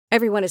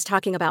Everyone is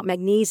talking about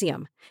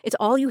magnesium. It's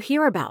all you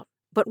hear about.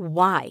 But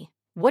why?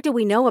 What do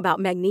we know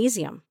about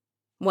magnesium?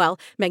 Well,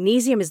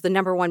 magnesium is the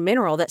number one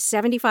mineral that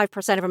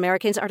 75% of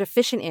Americans are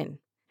deficient in.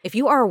 If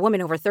you are a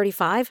woman over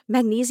 35,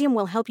 magnesium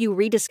will help you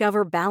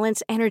rediscover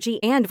balance, energy,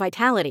 and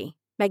vitality.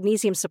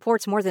 Magnesium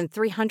supports more than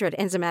 300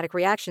 enzymatic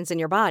reactions in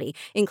your body,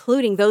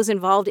 including those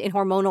involved in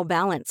hormonal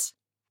balance.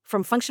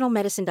 From functional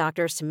medicine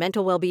doctors to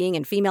mental well-being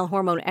and female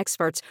hormone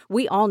experts,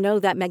 we all know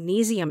that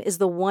magnesium is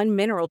the one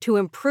mineral to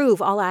improve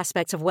all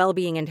aspects of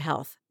well-being and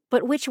health.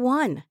 But which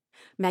one?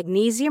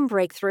 Magnesium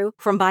Breakthrough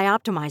from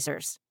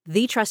Bioptimizers,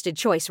 the trusted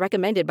choice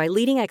recommended by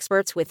leading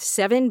experts with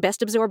 7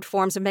 best-absorbed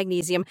forms of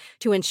magnesium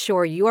to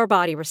ensure your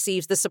body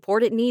receives the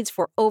support it needs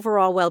for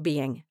overall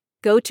well-being.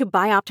 Go to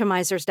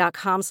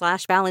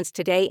bioptimizers.com/balance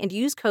today and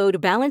use code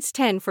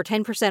BALANCE10 for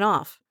 10%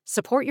 off.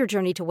 Support your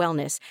journey to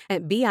wellness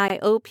at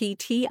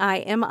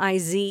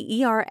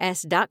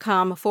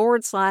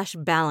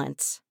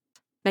bioptimizers.com/balance.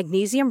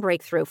 Magnesium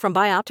Breakthrough from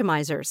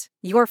Bioptimizers,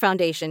 your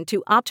foundation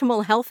to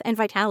optimal health and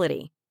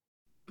vitality.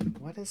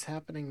 What is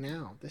happening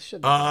now? This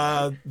should.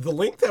 The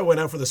link that went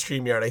out for the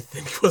StreamYard, I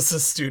think, was the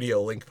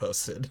studio link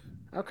posted.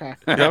 Okay.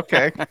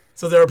 Okay.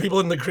 So there are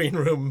people in the green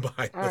room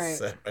behind All the right.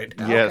 set right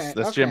now. Yes,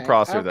 that's Jim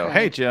Prosser, though.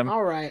 Hey, Jim.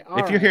 All right.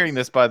 If you're hearing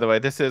this, by the way,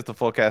 this is the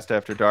Fullcast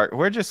After Dark.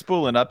 We're just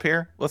spooling up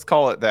here. Let's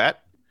call it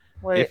that,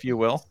 if you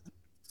will.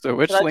 So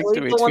which link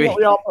do we the one that we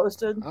tweet? all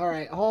posted? All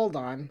right. Hold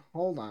on.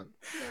 Who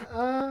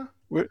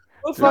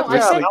No, fucked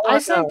up? I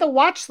sent the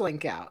watch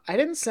link out. I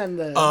didn't send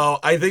the Oh,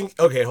 I think.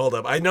 Okay, hold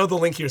up. I know the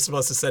link you're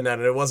supposed to send out,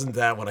 and it wasn't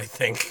that one. I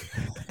think.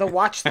 the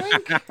watch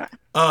link.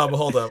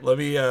 Hold up. Let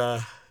me.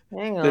 Hang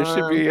on. There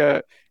should be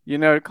a,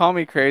 call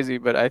me crazy,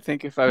 but I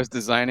think if I was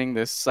designing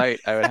this site,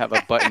 I would have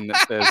a button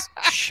that says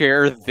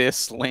share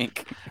this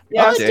link.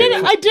 Yeah, I did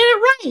it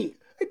right.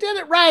 I did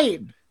it right.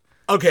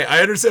 Okay,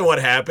 I understand what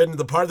happened.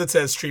 The part that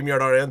says StreamYard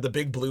RN, the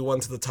big blue one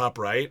to the top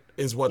right,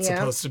 is what's Yeah.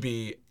 supposed to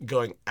be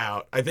going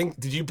out. I think.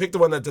 Did you pick the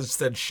one that just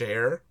said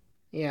share?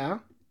 Yeah.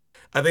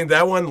 I think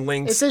that one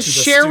links. It says to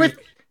the share with.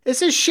 It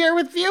says share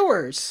with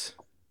viewers.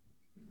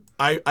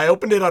 I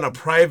opened it on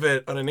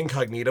an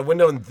incognito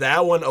window, and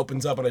that one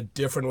opens up on a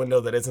different window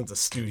that isn't the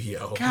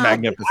studio. God,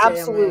 Magnificent.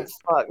 Absolute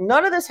fuck.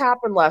 None of this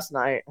happened last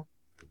night.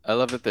 I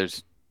love that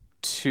there's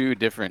 2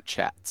 different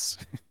chats.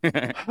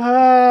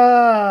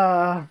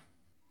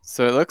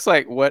 So it looks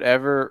like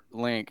whatever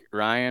link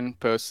Ryan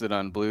posted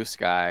on Blue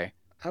Sky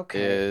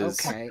is.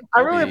 Okay. I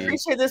really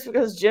appreciate this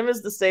because Jim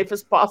is the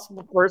safest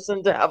possible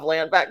person to have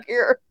land back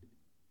here.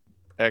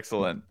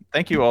 Excellent.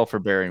 Thank you all for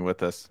bearing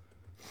with us.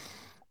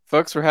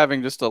 Folks, we're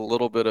having just a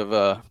little bit of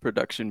a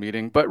production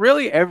meeting, but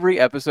really every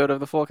episode of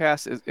the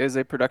Fullcast is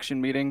a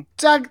production meeting.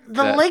 Doug,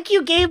 the link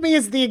you gave me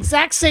is the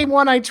exact same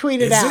one I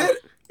tweeted Is out. it?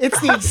 It's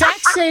the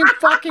exact same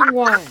fucking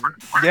one.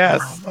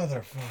 Yes.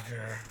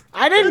 Motherfucker.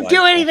 I didn't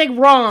do anything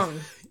wrong.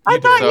 I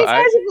thought So you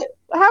guys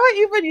haven't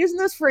you been using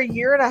this for a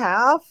year and a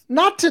half?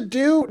 Not to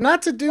do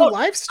live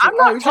stream.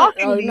 I'm not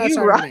talking to that's you,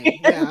 not Ryan.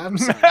 me. Yeah, I'm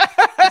sorry.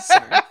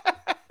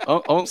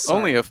 I'm sorry.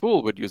 Only a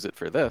fool would use it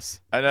for this.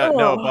 I know,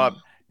 no, Bob.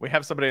 We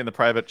have somebody in the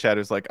private chat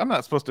who's like, I'm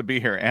not supposed to be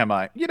here, am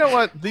I? You know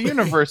what? The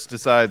universe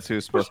decides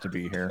who's supposed to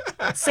be here.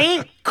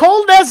 See,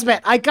 Cole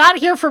Nesbitt, I got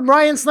here from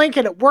Ryan's link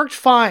and it worked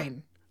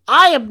fine.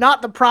 I am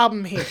not the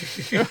problem here.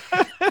 Wait,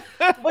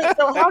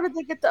 so how did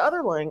they get the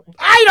other link?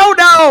 I don't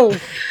know.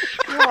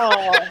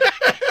 Oh.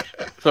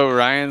 So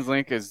Ryan's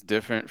link is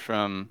different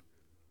from.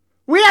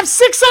 We have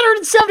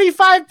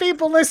 675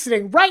 people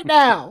listening right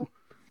now.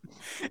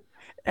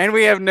 And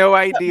we have no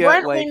idea.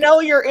 Brent, we know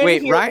you're in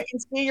here. Ryan, We can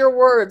see your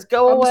words.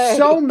 Go I'm away.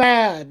 so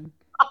mad.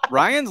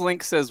 Ryan's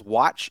link says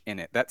watch in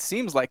it. That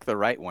seems like the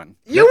right one.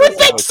 You would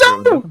think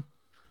so.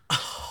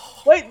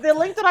 Wait, the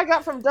link that I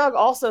got from Doug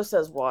also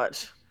says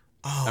watch.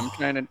 I'm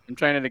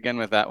trying it again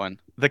with that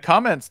one. The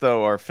comments,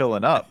 though, are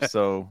filling up,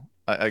 so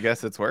I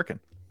guess it's working.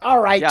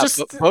 All right, Yeah,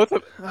 just both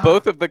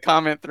of the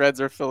comment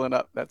threads are filling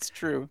up. That's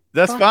true.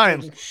 That's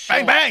fine. shit.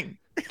 Bang, bang.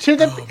 to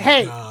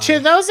the to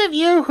those of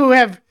you who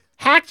have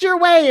hacked your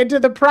way into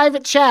the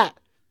private chat.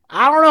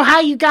 I don't know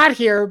how you got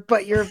here,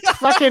 but you're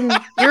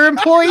you're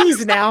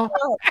employees now.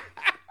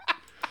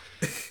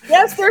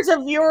 Yes, there's a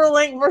viewer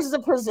link versus a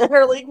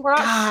presenter link. We're not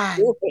God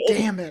stupid.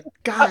 damn it.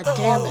 God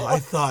damn I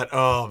it. thought.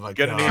 Oh my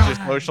Gonna god. need your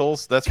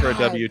socials. That's for a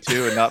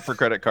W-2 and not for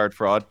credit card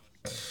fraud,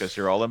 because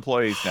you're all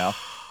employees now.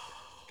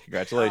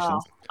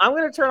 Congratulations. I'm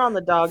going to turn on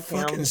the dog cam.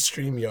 Fucking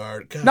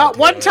StreamYard. God Not damn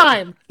one it.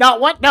 time. No,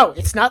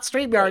 it's not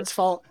StreamYard's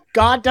fault.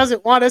 God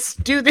doesn't want us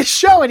to do this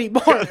show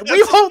anymore.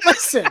 We won't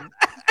listen.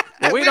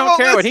 Well, we We don't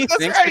won't care what he listen, that's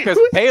thinks right. because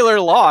Taylor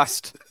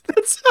lost.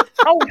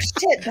 Oh,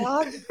 shit,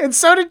 dog. And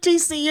so did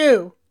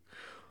TCU.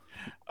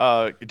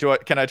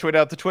 Can I tweet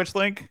out the Twitch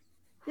link?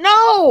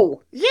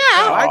 No.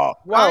 Yeah,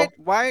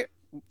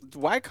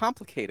 Why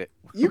complicate it?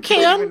 you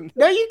can.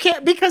 No, you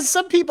can't because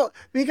some people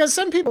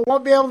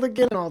won't be able to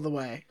get in all the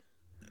way.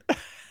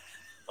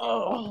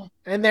 Oh.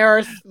 And there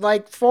are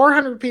like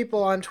 400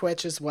 people on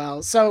Twitch as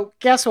well. So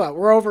guess what?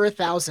 We're over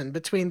 1,000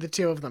 between the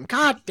two of them.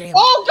 God damn it.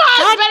 Oh, God,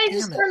 God Betty damn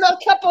just it. turned the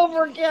cup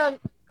over again.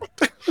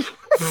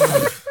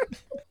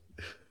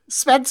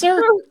 Spencer,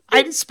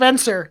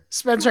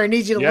 Spencer, I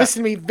need you to Yeah.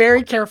 listen to me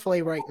very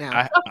carefully right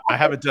now. I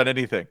haven't done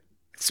anything.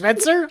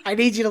 Spencer, I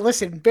need you to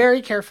listen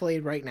very carefully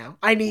right now.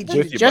 I need you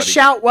With to you, just buddy.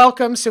 shout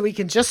welcome so we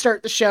can just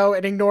start the show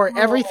and ignore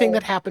everything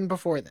that happened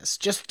before this.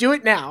 Just do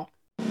it now.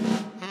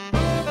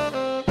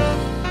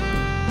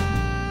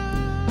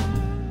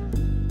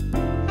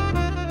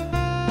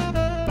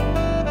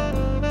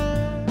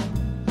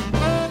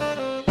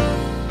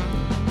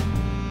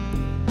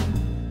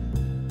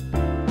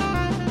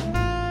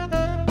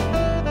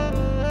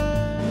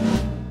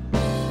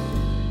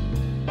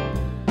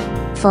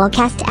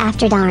 Fullcast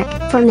After Dark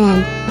for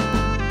men.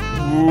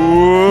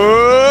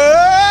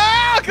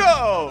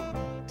 Welcome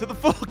to the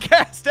full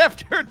cast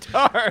after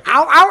dark.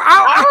 Ow, ow,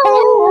 ow,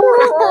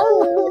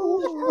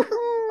 ow!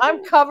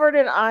 I'm covered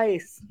in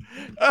ice.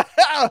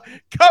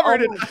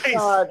 Covered Oh in my ice.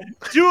 God.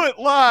 Do it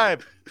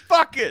live.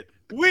 Fuck it.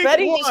 Week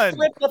Betty one. just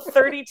slipped a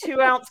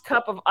 32-ounce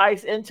cup of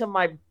ice into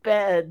my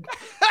bed.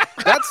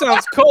 That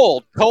sounds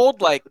cold.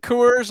 Cold like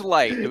Coors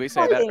Light. Did we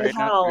say that Holy right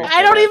hell. now?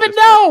 I don't even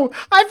know.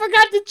 I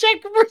forgot to check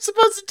if we're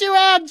supposed to do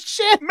ads.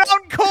 Shit.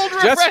 Mountain Cold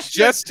Refreshment.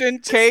 Just in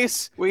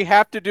case we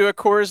have to do a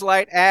Coors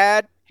Light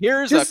ad,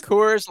 here's Just- a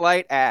Coors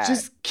Light ad.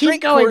 Just keep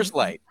Drink going. Coors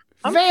Light.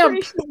 I'm Vamp.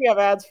 pretty sure we have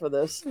ads for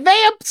this.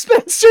 Vamp,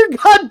 Spencer.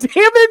 God damn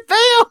it,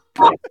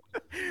 Vamp.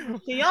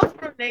 Can y'all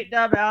throw Nate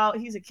Dub out?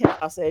 He's a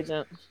chaos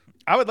agent.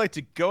 I would like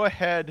to go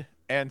ahead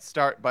and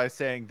start by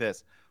saying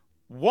this.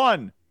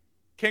 One,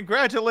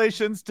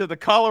 congratulations to the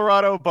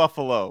Colorado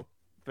Buffalo,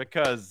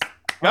 because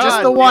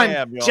Just the one.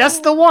 goddamn, y'all.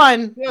 Just the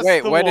one. Just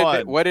Wait, the what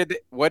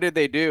one. did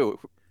they do?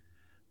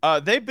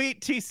 They beat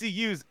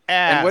TCU's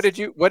ass. And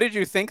what did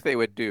you think they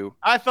would do?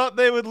 I thought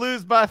they would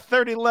lose by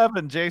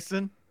 30-11,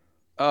 Jason.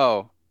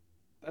 Oh,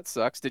 that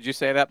sucks. Did you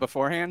say that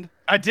beforehand?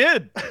 I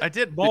did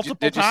multiple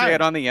Did you times. say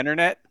it on the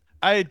internet?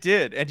 I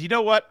did. And you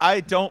know what?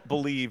 I don't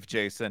believe,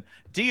 Jason.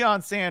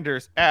 Deion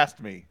Sanders asked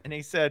me, and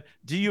he said,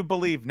 "Do you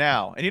believe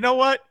now?" And you know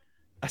what?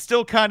 I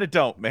still kind of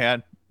don't,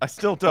 man. I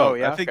still don't. Oh,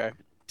 yeah? I think Okay.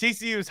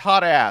 TCU's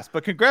hot ass.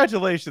 But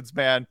congratulations,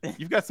 man.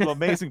 You've got some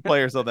amazing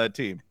players on that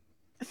team.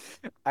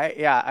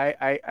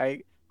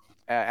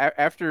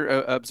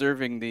 After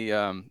observing the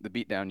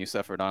beatdown you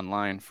suffered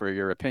online for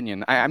your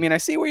opinion, I mean, I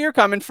see where you're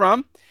coming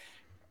from,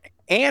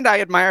 and I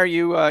admire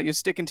you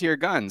sticking to your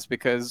guns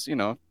because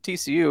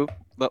TCU,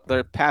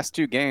 their past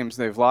two games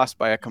they've lost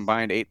by a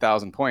combined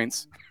 8,000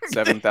 points,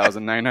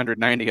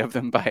 7,990 of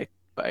them by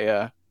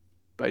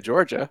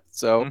Georgia.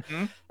 So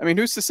Mhm. I mean,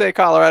 who's to say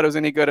Colorado's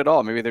any good at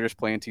all? Maybe they're just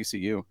playing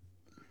TCU.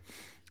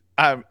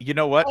 You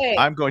know what? Hey,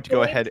 I'm going to can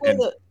go we ahead play and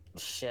the-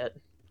 Shit.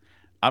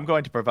 I'm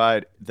going to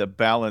provide the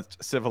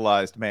balanced,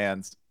 civilized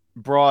man's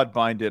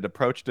broad-minded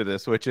approach to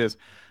this, which is,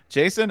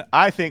 Jason,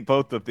 I think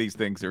both of these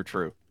things are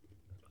true.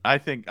 I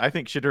think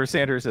Shadur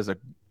Sanders is a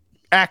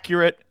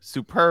accurate,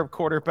 superb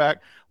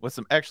quarterback with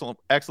some excellent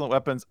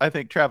weapons. I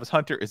think Travis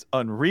Hunter is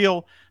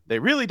unreal. They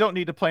really don't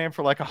need to play him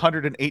for like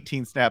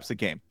 118 snaps a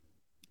game.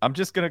 I'm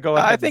just going to go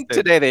ahead I and think say-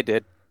 today they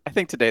did.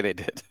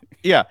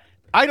 Yeah,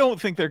 I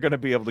don't think they're going to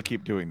be able to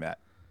keep doing that.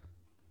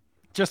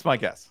 Just my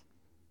guess.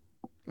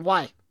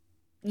 Why?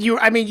 You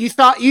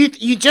thought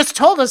you just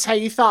told us how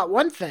you thought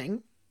one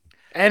thing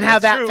and how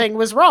That's that true. thing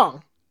was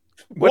wrong.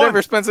 Whatever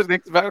One, Spencer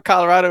thinks about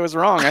Colorado is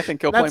wrong. I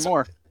think he'll play That's-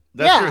 more.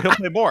 that's yeah. true. He'll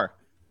play more.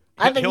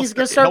 I think He'll he's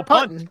going to he'll start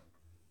punt. punting.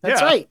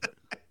 That's Yeah. right.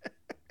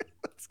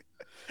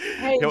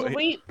 Hey,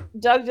 He'll-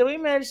 Doug, did we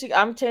manage to...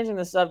 I'm changing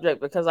the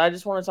subject because I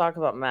just want to talk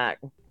about Mac.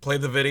 Play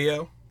the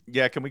video.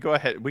 Yeah, can we go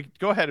ahead? We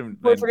go ahead and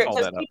We forget call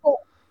because that up.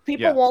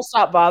 people Yeah. won't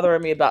stop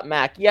bothering me about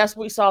Mac. Yes,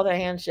 we saw the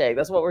handshake.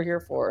 That's what we're here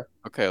for.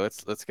 Okay,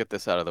 let's get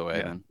this out of the way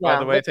Yeah. then. By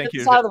the way, let's thank get you.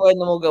 this out of the way, and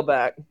then we'll go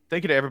back.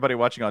 Thank you to everybody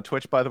watching on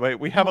Twitch, by the way.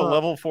 We have a Uh-huh.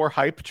 level 4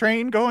 hype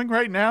train going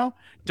right now.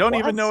 Don't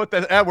even What? know what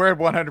that we're at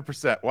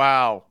 100%.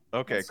 Wow.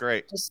 Okay, That's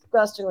great.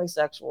 Disgustingly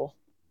sexual.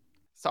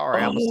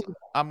 Sorry,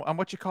 I'm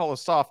what you call a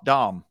soft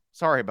dom.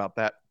 Sorry about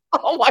that.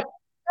 Oh my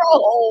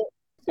god.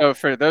 So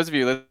for those of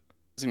you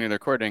listening to the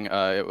recording,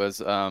 it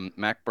was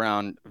Mac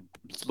Brown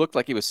looked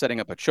like he was setting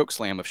up a choke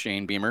slam of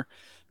Shane Beamer,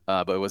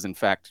 but it was in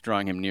fact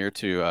drawing him near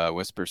to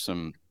whisper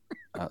some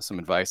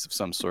advice of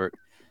some sort.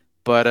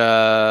 But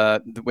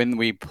when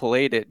we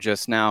played it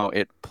just now,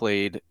 it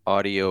played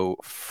audio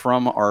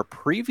from our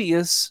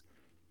previous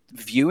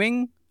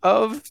viewing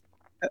of.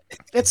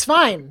 It's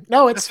fine.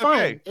 No, it's That's okay.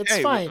 fine. It's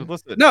Hey, fine.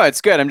 Listen, No, it's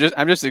good.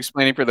 I'm just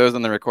explaining for those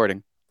on the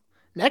recording.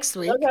 Next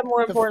week, Doug had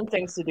more important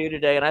things to do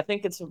today, and I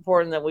think it's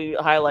important that we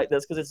highlight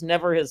this because it's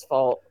never his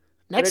fault.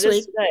 But next it is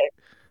week, today.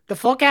 the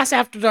Fullcast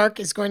After Dark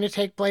is going to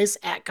take place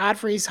at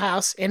Godfrey's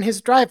house in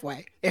his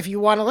driveway. If you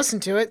want to listen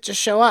to it,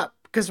 just show up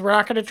because we're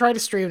not going to try to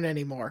stream it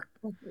anymore.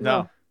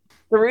 no.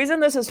 The reason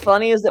this is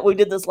funny is that we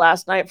did this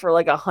last night for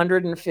like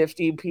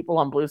 150 people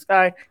on Blue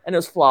Sky, and it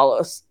was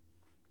flawless.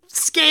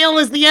 Scale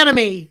is the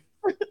enemy.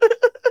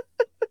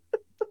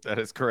 That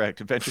is correct.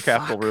 Venture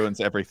capital ruins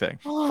everything.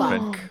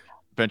 Fuck.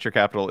 Venture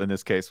capital in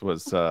this case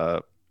was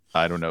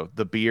I don't know,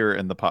 the beer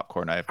and the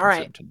popcorn I have All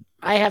right. consumed.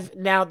 I have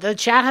now the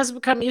chat has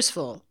become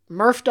useful.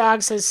 Murph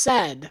Dogs has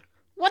said,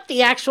 What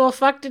the actual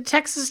fuck did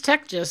Texas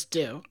Tech just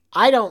do?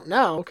 I don't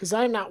know, because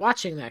I'm not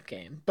watching that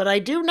game. But I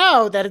do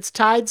know that it's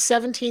tied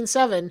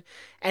 17-7,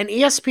 and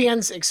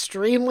ESPN's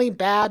extremely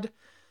bad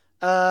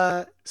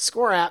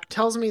score app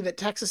tells me that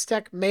Texas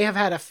Tech may have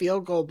had a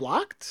field goal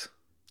blocked.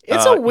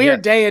 It's a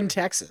weird day in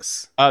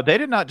Texas. They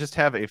did not just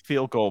have a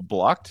field goal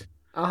blocked.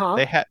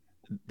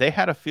 They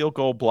had a field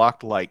goal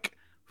blocked like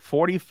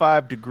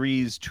 45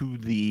 degrees to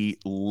the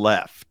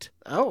left.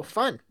 Oh,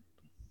 fun.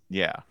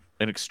 Yeah.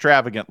 An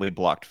extravagantly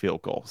blocked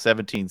field goal.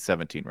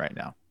 17-17 right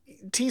now.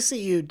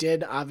 TCU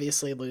did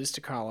obviously lose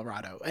to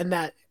Colorado, and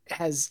that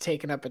has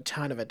taken up a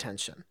ton of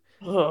attention.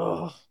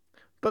 Ugh.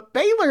 But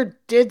Baylor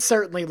did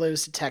certainly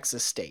lose to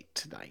Texas State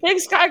tonight.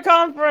 Big Sky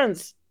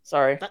Conference.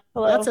 Sorry.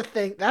 Hello. That's a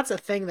thing. That's a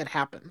thing that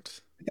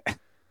happened.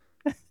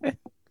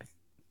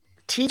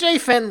 TJ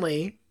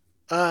Finley,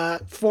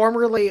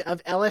 formerly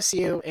of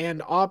LSU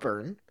and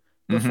Auburn,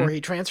 before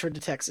he transferred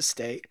to Texas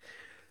State,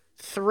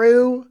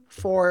 threw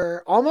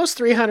for almost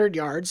 300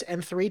 yards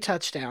and 3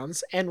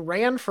 touchdowns and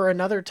ran for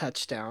another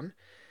touchdown.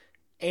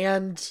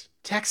 And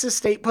Texas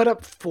State put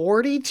up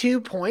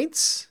 42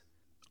 points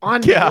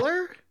on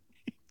Baylor?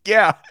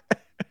 Yeah.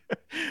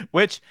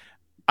 Which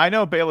I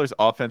know Baylor's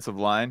offensive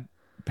line,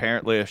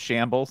 apparently a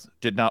shambles,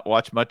 did not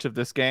watch much of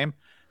this game.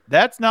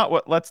 That's not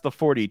what lets the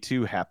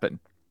 42 happen.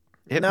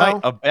 It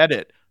might abet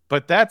it,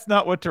 but that's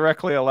not what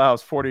directly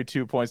allows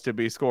 42 points to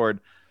be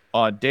scored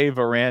on Dave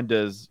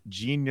Aranda's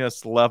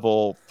genius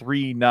level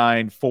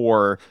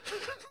 394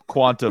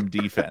 quantum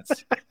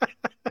defense.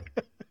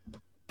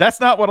 That's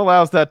not what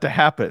allows that to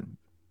happen.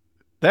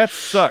 That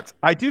sucks.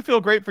 I do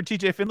feel great for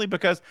TJ Finley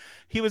because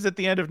he was at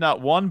the end of not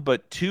one,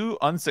 but 2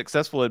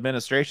 unsuccessful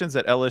administrations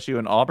at LSU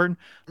and Auburn.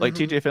 Like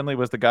TJ Finley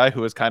was the guy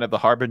who was kind of the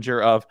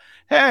harbinger of,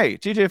 hey,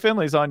 TJ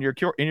Finley's in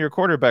your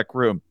quarterback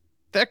room.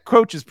 That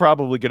coach is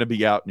probably going to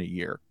be out in a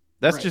year.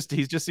 That's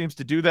he just seems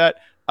to do that.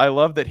 I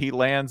love that he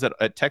lands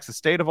at Texas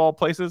State of all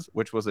places,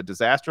 which was a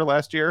disaster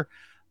last year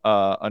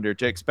under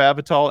Jake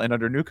Spavital, and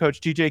under new coach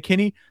TJ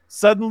Kinney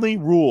suddenly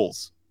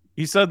rules.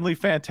 He's suddenly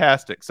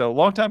fantastic. So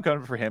long time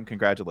coming for him.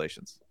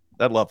 Congratulations.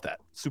 I love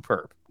that.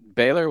 Superb.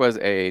 Baylor was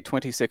a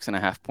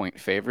 26.5-point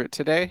favorite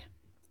today,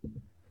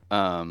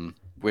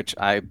 which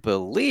I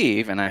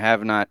believe, and I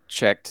have not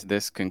checked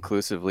this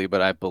conclusively,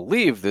 but I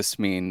believe this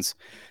means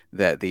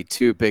that the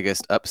 2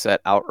 biggest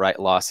upset outright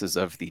losses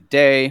of the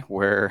day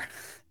were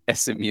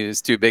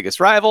SMU's 2 biggest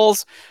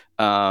rivals.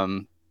 Baylor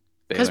and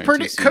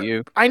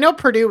TCU. I know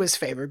Purdue was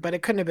favored, but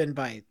it couldn't have been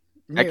by.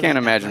 I can't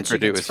imagine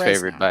Purdue was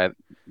favored by.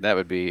 That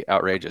would be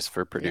outrageous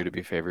for Purdue to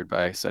be favored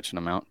by such an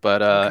amount.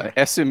 But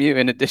SMU,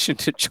 in addition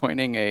to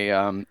joining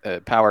a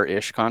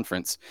power-ish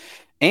conference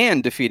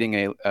and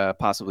defeating a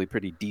possibly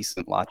pretty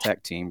decent La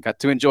Tech team, got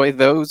to enjoy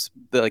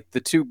the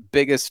 2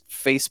 biggest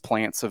face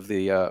plants of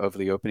the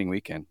opening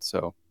weekend.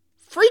 So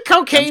free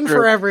cocaine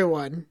for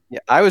everyone. Yeah,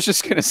 I was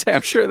just gonna say,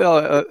 I'm sure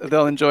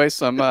they'll enjoy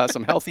some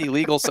healthy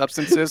legal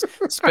substances,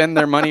 spend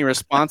their money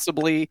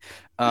responsibly,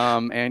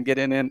 and get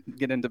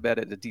into bed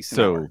at a decent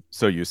hour.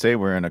 So you say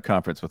we're in a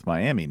conference with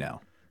Miami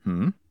now?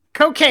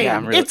 Cocaine.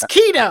 Yeah, it's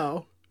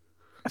keto.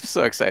 I'm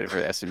so excited for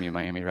the SMU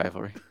Miami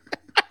rivalry.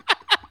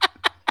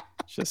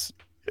 Just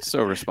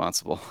so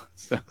responsible.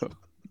 So.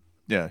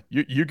 Yeah,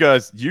 you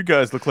guys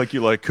look like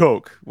you like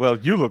Coke. Well,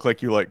 you look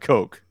like you like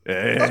Coke.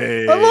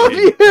 Hey, I love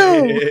you.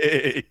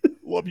 Hey,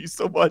 love you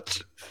so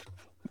much.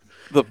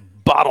 The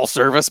bottle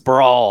service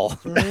brawl.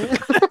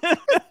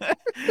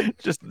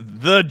 Just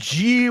the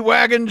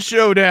G-Wagon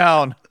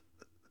showdown.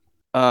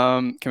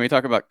 Can we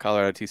talk about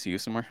Colorado TCU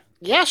some more?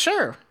 Yeah,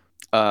 sure.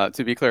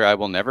 To be clear, I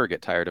will never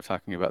get tired of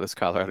talking about this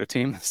Colorado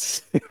team.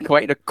 It's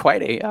quite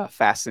a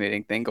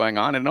fascinating thing going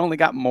on, and it only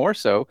got more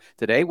so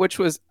today, which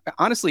was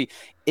honestly,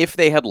 if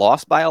they had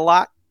lost by a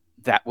lot,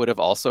 that would have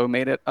also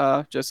made it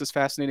just as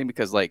fascinating,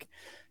 because like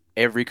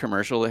every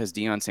commercial has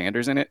Deion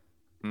Sanders in it.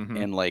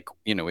 And like,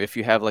 if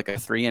you have like a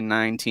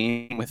 3-9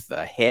 team with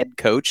the head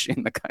coach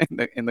in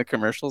the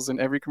commercials in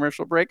every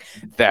commercial break,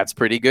 that's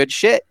pretty good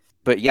shit.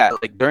 But yeah,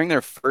 like during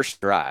their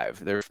first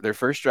drive, their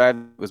first drive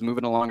was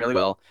moving along really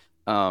well.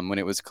 When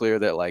it was clear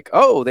that like,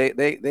 oh,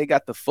 they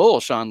got the full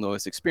Sean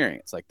Lewis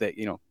experience. Like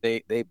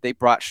they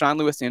brought Sean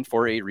Lewis in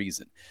for a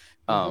reason.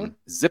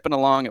 Zipping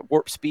along at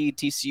warp speed.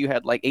 TCU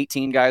had like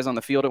 18 guys on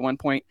the field at one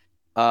point.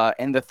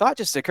 And the thought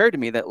just occurred to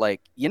me that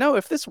like,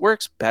 if this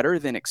works better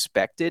than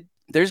expected,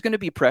 there's going to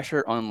be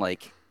pressure on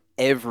like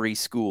every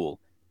school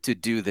to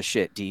do the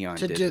shit Deion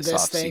did this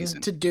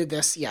offseason. To do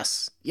this.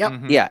 Yes.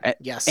 Yep. Yeah.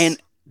 Yes. And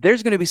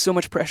there's going to be so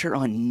much pressure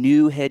on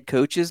new head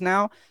coaches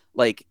now.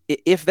 Like,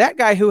 if that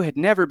guy who had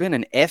never been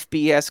an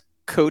FBS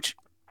coach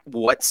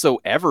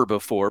whatsoever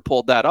before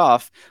pulled that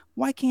off,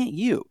 why can't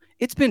you?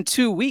 It's been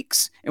 2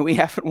 weeks and we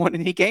haven't won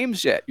any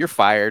games yet. You're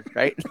fired,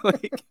 right?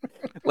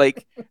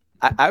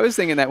 I was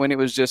thinking that when it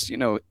was just,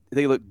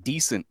 they look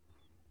decent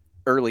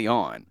early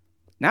on.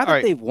 Now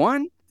that they've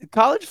won,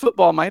 college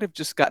football might have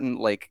just gotten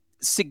like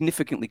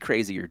significantly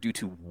crazier due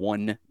to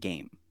one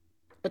game.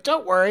 But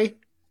don't worry.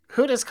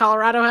 Who does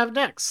Colorado have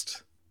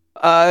next?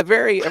 A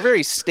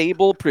very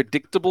stable,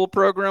 predictable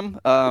program.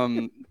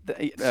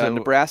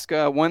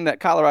 Nebraska won that.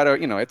 Colorado,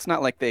 it's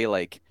not like they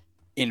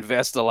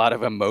invest a lot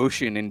of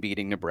emotion in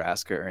beating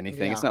Nebraska or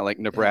anything. Yeah. It's not like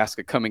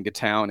Nebraska coming to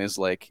town is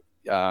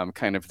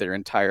kind of their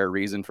entire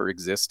reason for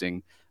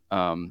existing.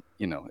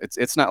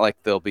 It's not like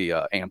they'll be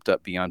amped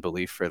up beyond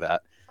belief for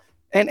that.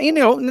 And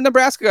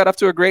Nebraska got off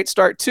to a great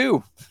start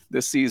too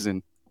this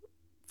season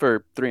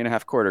for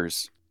 3.5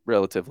 quarters,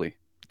 relatively.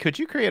 Could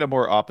you create a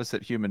more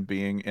opposite human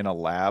being in a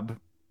lab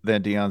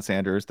than Deion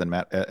Sanders than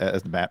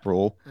Matt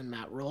Rule? And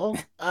Matt Rule.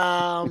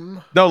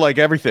 No, like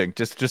everything.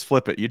 Just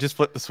flip it. You just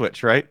flip the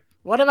switch, right?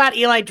 What about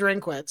Eli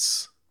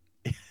Drinkwitz?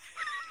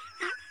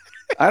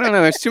 I don't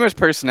know. There's too much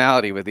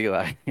personality with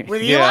Eli.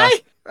 With Yeah. Eli?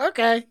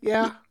 Okay,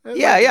 yeah.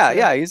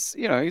 Yeah. He's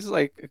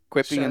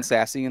quippy Sure. and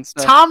sassy and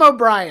stuff. Tom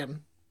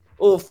O'Brien.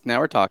 Oof. Now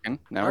we're talking.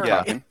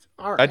 Talking.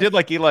 All right. I did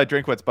like Eli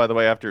Drinkwitz, by the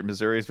way, after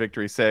Missouri's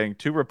victory, saying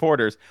to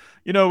reporters,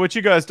 what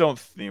you guys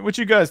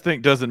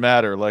think doesn't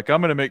matter. Like,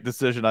 I'm going to make the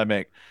decision I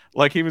make.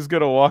 Like, he was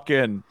going to walk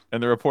in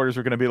and the reporters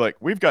were going to be like,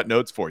 we've got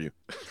notes for you.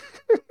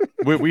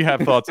 we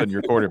have thoughts on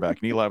your quarterback.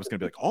 And Eli was going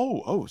to be like,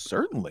 oh,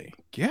 certainly.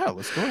 Yeah,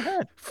 let's go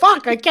ahead.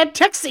 Fuck, I kept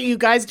texting you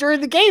guys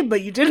during the game,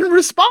 but you didn't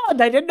respond.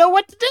 I didn't know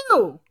what to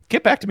do.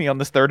 Get back to me on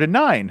this 3rd and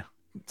 9.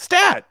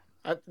 Stat.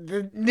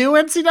 The new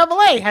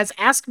NCAA has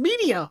Ask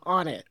Media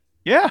on it.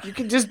 Yeah. You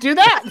can just do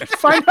that.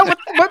 Find out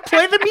what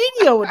play the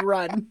media would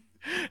run.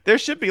 There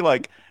should be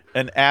like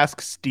an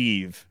Ask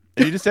Steve.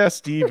 And you just ask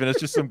Steve, and it's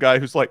just some guy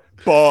who's like,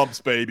 bombs,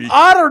 baby.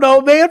 I don't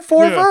know, man.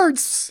 Four Yeah.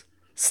 verts.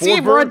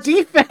 Steve, we're on verts.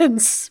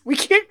 defense. We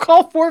can't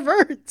call 4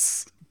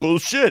 verts.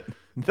 Bullshit.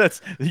 That's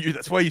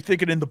why you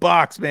think it in the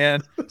box,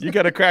 man. You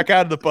got to crack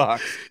out of the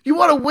box. You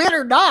want to win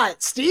or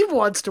not? Steve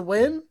wants to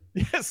win.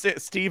 Yes,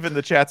 Steve in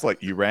the chat's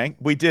like, you rang?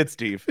 We did,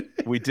 Steve.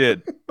 We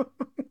did.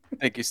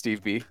 Thank you,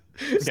 Steve B.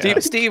 Yeah.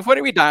 Steve, what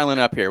are we dialing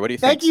up here? What do you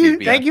think? Thank you. Steve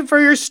B? Thank you for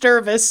your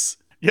service.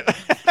 Yeah.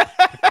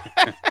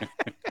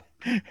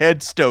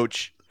 Head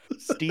Stoach.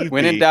 Steve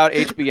When B. in doubt,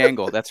 HB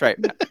Angle. That's right.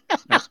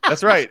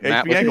 That's right.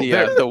 Matt HB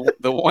with Angle.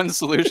 the one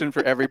solution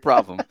for every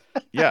problem.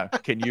 Yeah.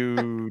 Can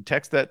you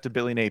text that to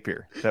Billy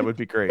Napier? That would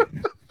be great.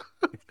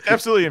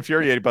 Absolutely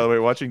infuriated, by the way,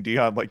 watching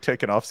Deion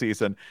take an off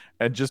season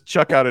and just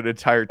chuck out an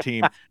entire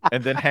team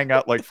and then hang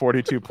out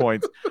 42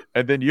 points.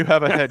 And then you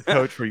have a head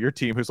coach for your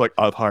team who's like,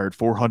 I've hired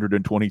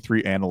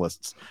 423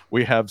 analysts.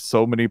 We have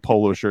so many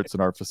polo shirts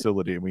in our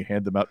facility and we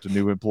hand them out to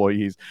new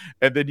employees.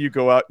 And then you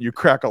go out and you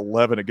crack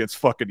 11 against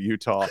fucking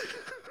Utah.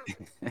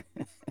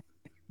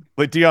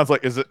 Deion's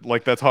like, is it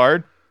that's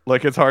hard?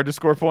 It's hard to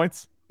score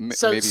points?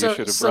 So- Maybe so-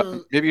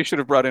 you should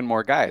have brought in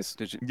more guys.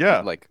 Did you?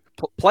 Yeah.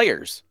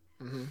 Players.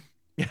 Mhm.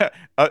 Yeah,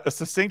 a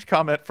succinct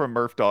comment from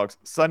Murph Dogs.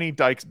 Sonny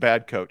Dykes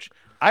bad coach.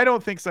 I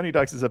don't think Sonny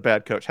Dykes is a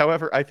bad coach.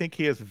 However, I think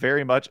he is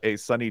very much a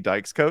Sonny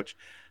Dykes coach.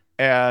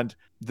 And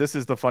this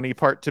is the funny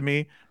part to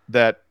me,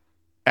 that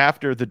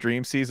after the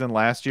dream season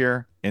last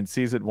year in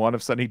season 1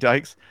 of Sonny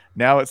Dykes,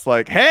 now it's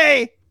like,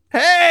 hey,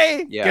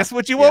 Yeah. guess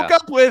what you woke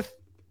up with?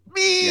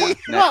 Me. Yeah.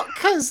 Well,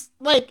 because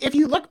if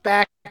you look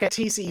back at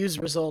TCU's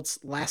results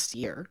last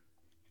year,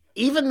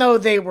 even though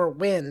they were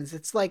wins,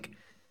 it's like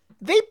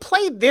they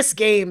played this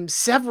game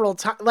several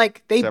times.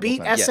 They Several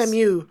beat times.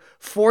 SMU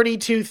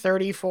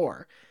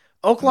 42-34.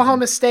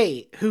 Oklahoma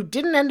State, who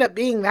didn't end up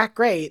being that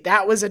great,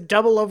 that was a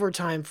double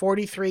overtime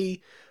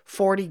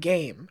 43-40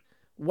 game.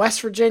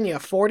 West Virginia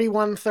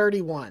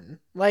 41-31.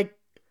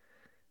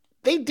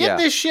 They did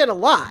this shit a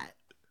lot.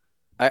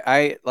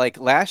 I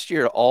last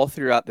year, all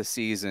throughout the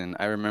season,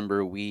 I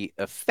remember we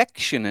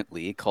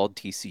affectionately called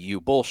TCU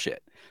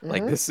bullshit.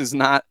 Mhm. This is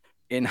not,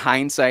 in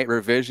hindsight,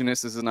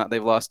 revisionist. This is not,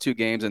 they've lost 2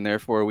 games and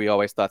therefore we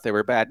always thought they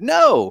were bad.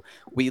 No,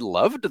 we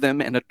loved them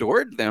and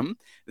adored them.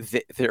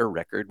 Their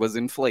record was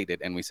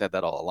inflated, and we said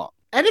that all along.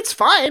 And it's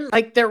fine.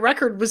 Their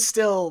record was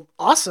still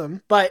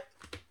awesome, but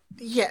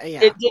yeah.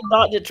 It did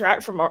not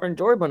detract from our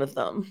enjoyment of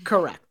them.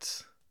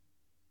 Correct.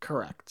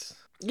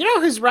 You know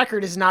whose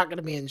record is not going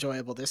to be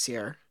enjoyable this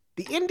year?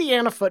 The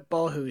Indiana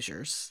football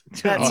Hoosiers.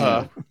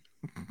 That's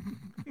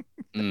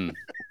Mm.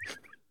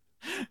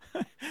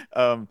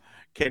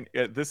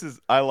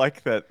 I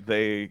like that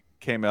they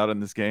came out in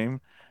this game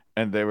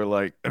and they were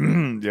like, yeah,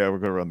 we're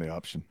gonna run the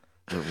option.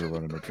 We're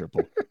running a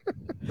triple.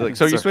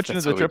 So you switching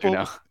to That's the what we do triple?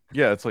 now.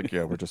 Yeah, it's like,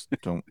 yeah, we're just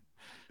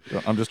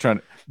I'm just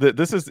trying to.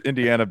 This is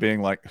Indiana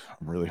being like,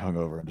 I'm really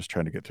hungover. I'm just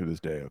trying to get through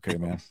this day, okay,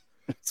 man.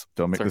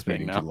 Don't make It's our this thing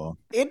meeting now. too long.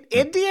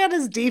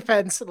 Indiana's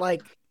defense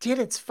did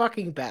its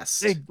fucking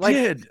best.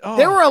 did. Oh.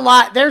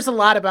 There's a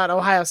lot about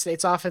Ohio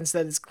State's offense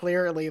that is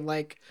clearly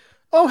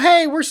oh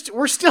hey,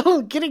 we're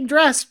still getting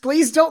dressed.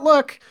 Please don't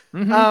look.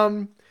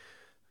 Mhm.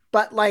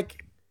 But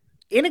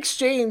in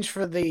exchange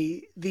for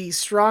the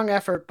strong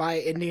effort by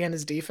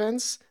Indiana's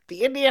defense,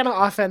 the Indiana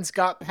offense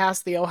got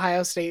past the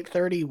Ohio State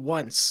 30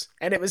 once,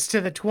 and it was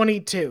to the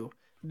 22.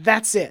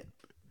 That's it.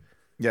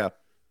 Yeah.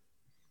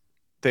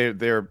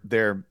 They're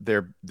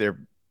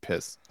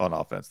pissed on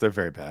offense. They're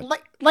very bad.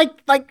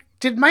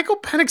 Did Michael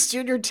Penix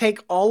Jr. take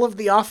all of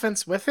the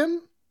offense with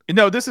him?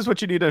 No, this is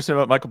what you need to understand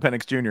about Michael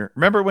Penix Jr.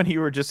 Remember when you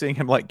were just seeing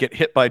him get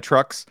hit by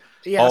trucks,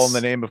 Yes. all in the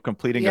name of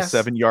completing Yes.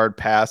 a 7-yard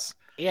pass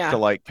Yeah.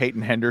 to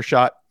Peyton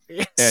Hendershot?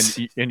 Yes.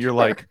 and you're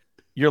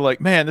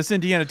like, man, this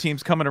Indiana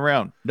team's coming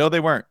around. No, they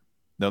weren't.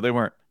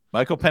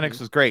 Michael Penix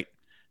was great,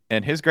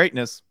 and his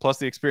greatness plus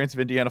the experience of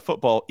Indiana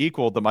football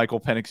equaled the Michael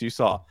Penix you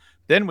saw.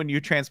 Then when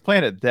you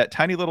transplanted that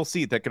tiny little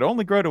seed that could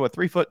only grow to a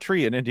 3-foot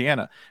tree in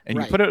Indiana, and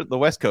you put it at the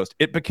West Coast,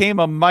 it became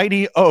a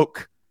mighty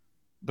oak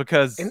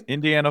because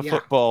Indiana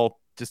football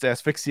just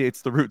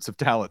asphyxiates the roots of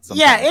talent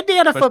sometimes. Yeah,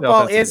 Indiana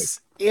football is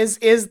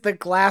the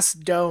glass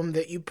dome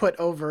that you put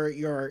over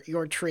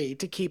your tree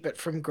to keep it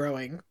from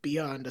growing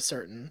beyond a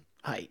certain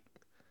height.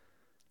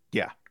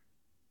 Yeah.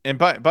 And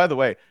by the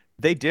way,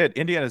 they did.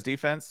 Indiana's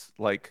defense,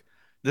 like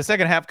the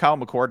second half, Kyle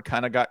McCord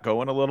kind of got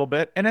going a little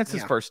bit, and it's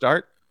his first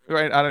start.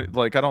 Right.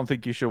 I don't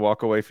think you should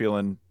walk away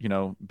feeling,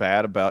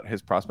 bad about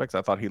his prospects.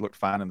 I thought he looked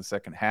fine in the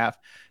second half.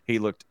 He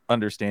looked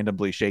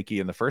understandably shaky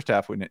in the first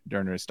half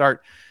during his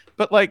start.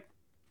 But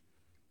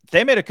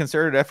they made a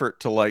concerted effort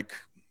to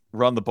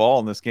run the ball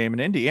in this game.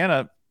 And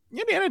Indiana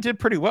did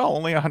pretty well,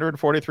 only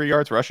 143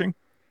 yards rushing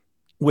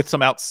with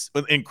some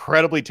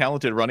incredibly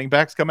talented running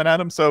backs coming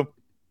at him. So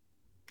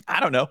I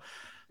don't know.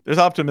 There's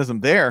optimism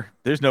there.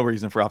 There's no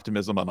reason for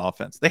optimism on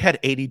offense. They had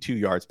 82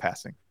 yards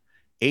passing.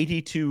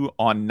 82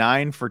 on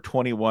 9 for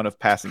 21 of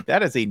passing.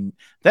 That is a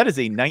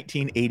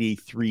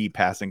 1983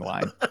 passing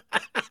line.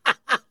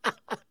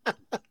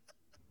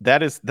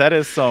 That is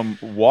some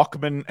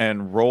Walkman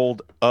and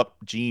rolled up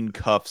jean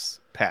cuffs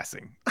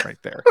passing right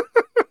there.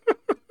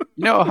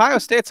 Ohio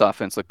State's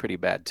offense looked pretty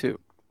bad too.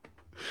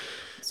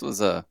 This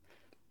was a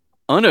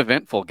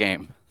uneventful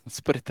game. Let's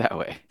put it that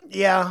way.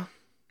 Yeah.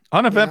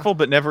 Uneventful,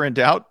 but never in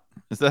doubt.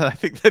 Is that I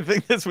think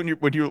that's when you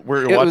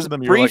were watching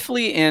them.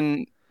 Briefly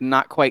in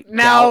not quite.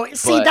 Now, doubt,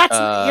 see, but,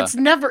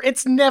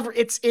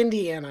 it's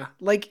Indiana.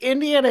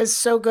 Indiana is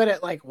so good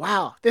at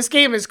wow, this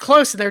game is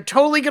close and they're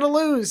totally gonna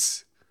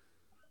lose.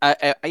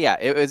 Yeah,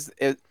 it was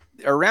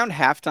around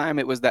halftime.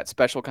 It was that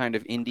special kind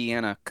of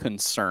Indiana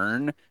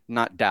concern,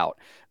 not doubt.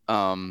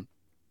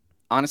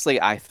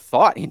 Honestly, I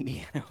thought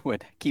Indiana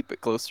would keep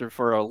it closer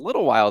for a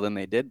little while than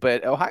they did,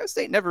 but Ohio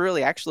State never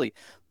really actually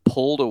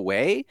pulled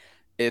away.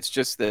 It's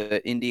just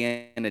that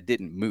Indiana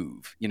didn't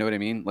move. You know what I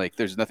mean?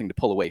 There's nothing to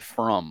pull away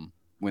from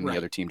when the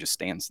other team just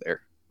stands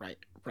there. Right.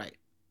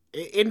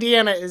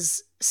 Indiana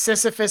is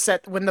Sisyphus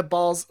when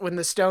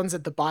the stone's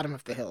at the bottom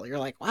of the hill. You're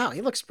like, wow,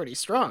 he looks pretty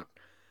strong.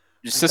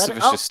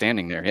 Sisyphus just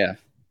standing there, yeah.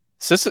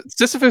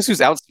 Sisyphus who's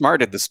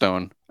outsmarted the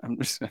stone. I'm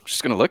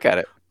just gonna look at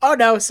it. Oh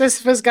no,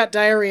 Sisyphus got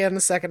diarrhea in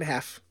the second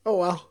half. Oh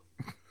well.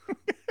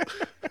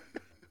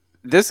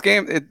 This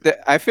game,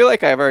 I feel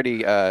like I've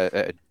already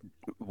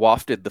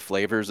wafted the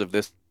flavors of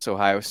this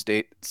Ohio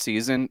State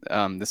season.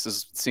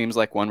 This seems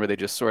like one where they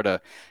just sort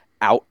of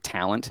out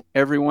talent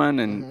everyone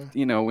and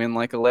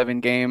win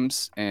 11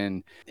 games,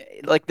 and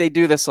they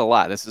do this a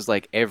lot. This is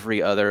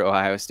every other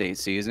Ohio State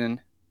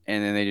season,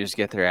 and then they just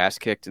get their ass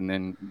kicked, and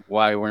then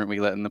why weren't we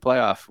letting the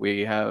playoff?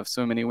 We have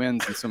so many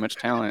wins and so much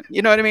talent.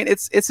 You know what I mean?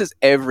 It's just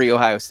every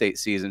Ohio State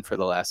season for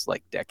the last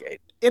decade.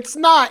 It's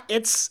not.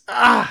 It's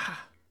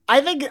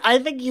I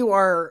think you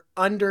are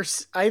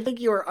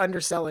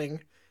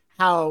underselling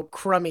how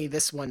crummy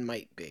this one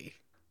might be.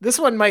 This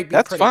one might be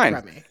pretty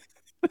crummy.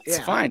 It's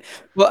fine.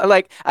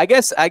 Well, I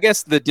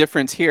guess the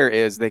difference here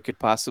is they could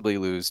possibly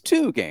lose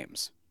 2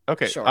 games.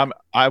 Okay. Sure.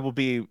 I will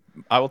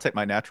take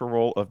my natural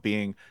role of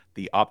being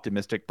the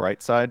optimistic,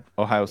 bright side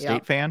Ohio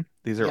State fan.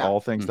 These are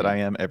all things that I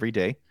am every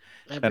day.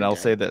 I'll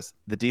say this: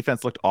 the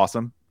defense looked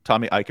awesome.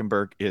 Tommy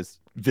Eichenberg is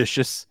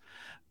vicious.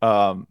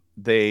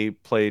 They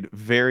played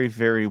very,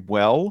 very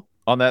well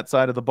on that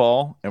side of the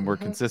ball and were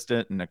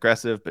consistent and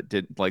aggressive,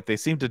 but they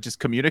seemed to just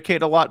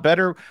communicate a lot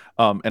better.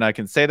 And I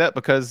can say that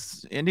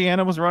because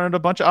Indiana was running a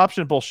bunch of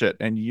option bullshit,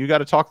 and you got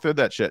to talk through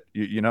that shit.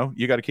 You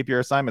got to keep your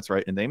assignments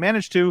right, and they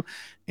managed to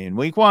in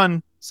week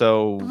 1.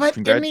 So, but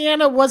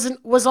Indiana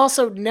was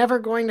also never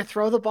going to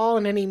throw the ball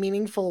in any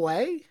meaningful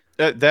way.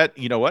 That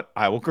you know what,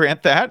 I will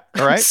grant that.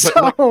 All right,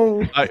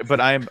 so,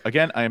 but I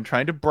am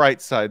trying to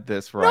bright side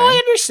this, right? No, I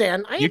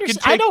understand.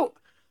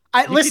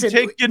 Listen.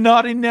 Take your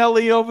naughty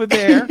Nelly over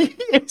there.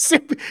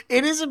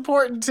 It is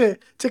important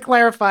to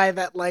clarify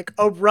that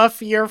a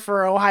rough year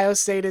for Ohio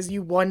State is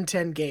you won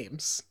 10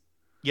 games.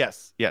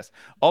 Yes.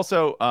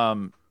 Also,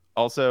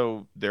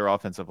 their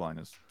offensive line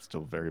is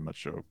still very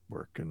much a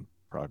work in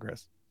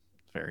progress.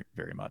 Very,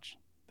 very much.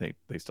 They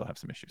still have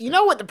some issues. You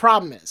know what the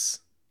problem is?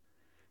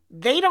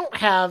 They don't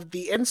have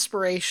the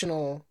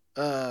inspirational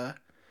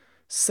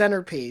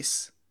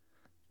centerpiece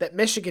that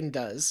Michigan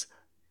does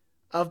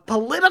of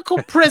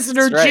political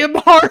prisoner Jim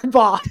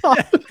Harbaugh.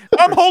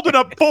 I'm holding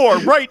up 4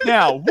 right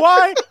now.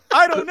 Why?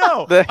 I don't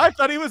know. I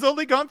thought he was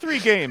only gone 3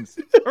 games.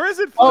 Or is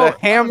it 4? The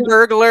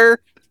Hamburglar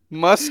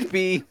must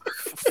be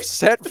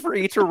set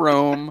free to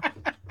roam.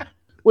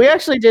 We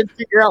actually did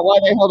figure out why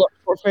they held up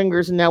 4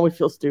 fingers, and now we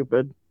feel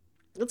stupid.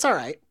 That's all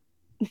right.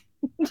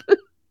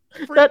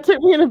 That took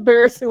me an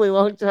embarrassingly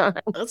long time.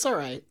 That's all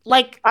right.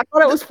 I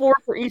thought it was 4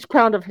 for each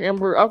pound of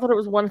hamburger. I thought it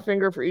was 1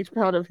 finger for each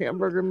pound of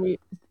hamburger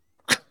meat.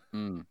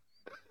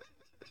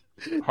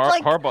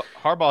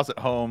 Harbaugh's at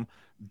home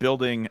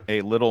building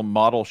a little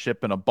model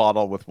ship in a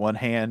bottle with one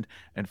hand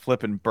and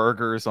flipping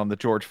burgers on the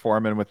George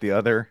Foreman with the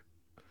other.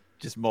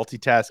 Just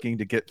multitasking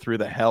to get through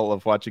the hell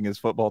of watching his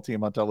football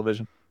team on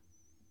television.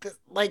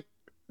 Like,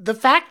 the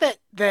fact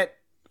that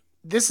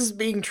this is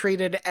being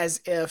treated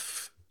as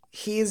if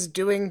he's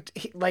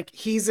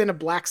in a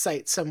black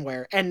site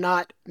somewhere and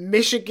not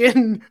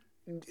Michigan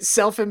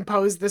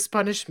self-imposed this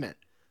punishment.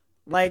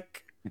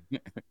 Like,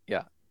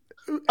 Yeah.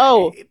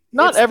 Oh,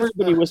 not it's-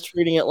 everybody was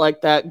treating it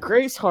like that.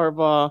 Grace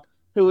Harbaugh,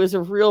 who is a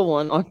real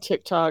one on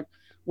TikTok,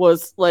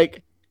 was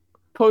like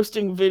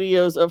posting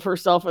videos of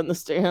herself in the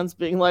stands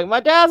being like, my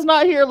dad's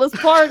not here, let's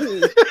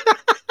party.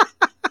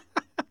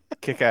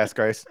 Kick ass,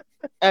 Grace.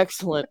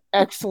 Excellent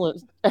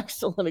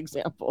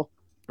example.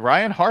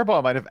 Ryan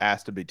Harbaugh might have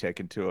asked to be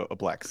taken to a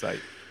black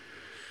site,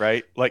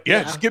 right? Like, yeah,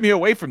 Yeah. just get me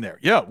away from there.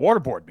 Yeah,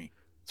 waterboard me.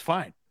 It's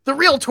fine. The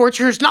real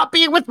torture is not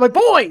being with my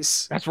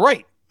boys. That's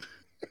right.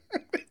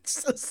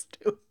 It's so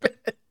stupid.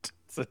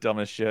 It's the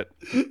dumbest shit.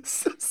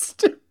 So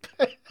stupid.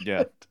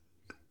 Yeah.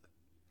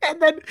 And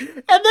then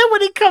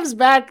when he comes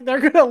back,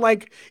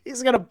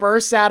 he's gonna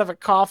burst out of a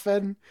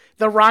coffin.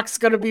 The Rock's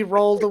gonna be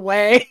rolled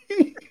away.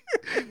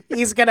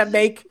 he's gonna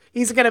make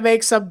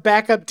some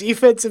backup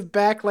defensive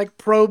back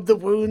probe the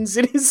wounds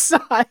in his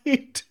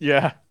side.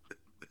 Yeah.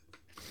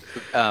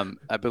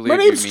 I believe My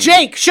name's you mean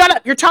Jake. Shut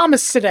up. You're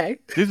Thomas today.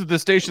 These are the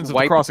stations of the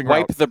wipe crossing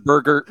route. the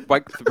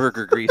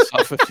burger grease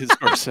off of his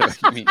torso.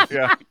 You mean?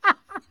 Yeah.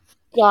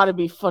 Gotta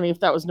be funny if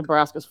that was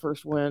Nebraska's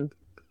first win.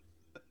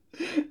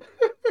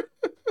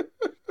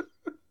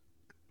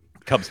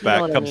 Comes You know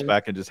back, what I comes mean.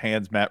 back and just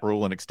hands Matt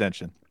Rule an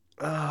extension.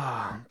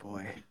 Oh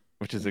boy.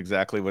 Which is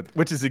exactly what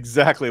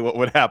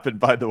would happen,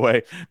 by the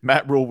way.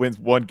 Matt Rule wins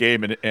one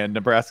game and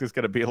Nebraska's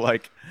gonna be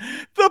like,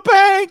 the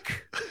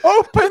bank!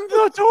 Open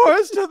the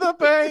doors to the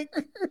bank.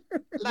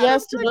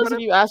 Yes, to those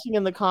of you asking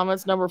in the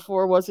comments, number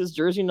 4 was his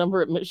jersey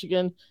number at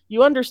Michigan.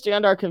 You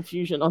understand our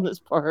confusion on this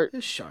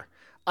part. Sure.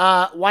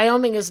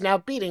 Wyoming is now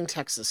beating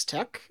Texas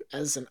Tech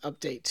as an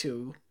update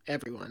to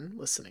everyone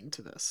listening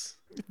to this.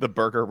 The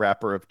burger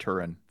wrapper of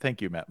Turin.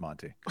 Thank you, Matt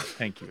Monty.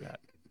 Thank you, Matt.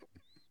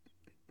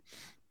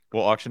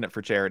 We'll auction it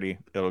for charity.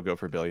 It'll go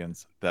for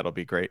billions. That'll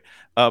be great.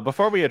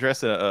 Before we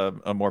address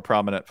a more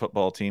prominent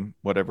football team,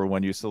 whatever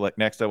one you select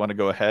next, I want to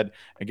go ahead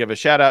and give a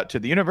shout out to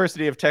the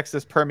University of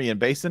Texas Permian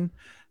Basin,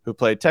 who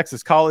played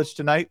Texas College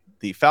tonight.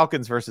 The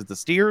Falcons versus the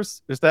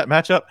Steers is that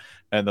matchup.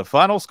 And the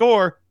final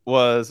score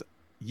was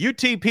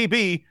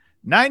UTPB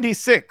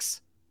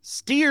 96,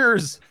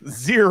 Steers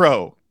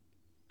 0.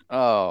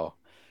 Oh,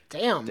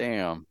 Damn.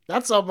 damn.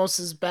 That's almost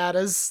as bad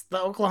as the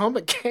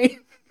Oklahoma game.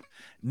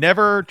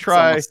 Never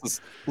try.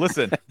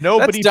 Listen,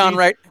 nobody That's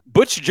downright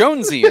Butch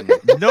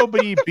Jonesian.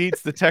 nobody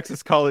beats the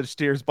Texas College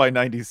Steers by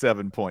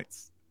 97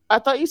 points. I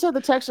thought you said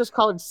the Texas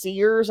College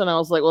Seers, and I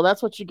was like, well,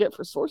 that's what you get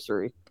for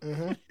sorcery.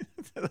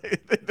 Mm-hmm.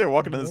 They're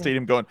walking to the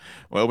stadium going,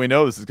 well, we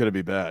know this is going to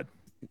be bad.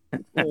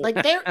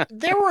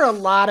 There were a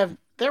lot of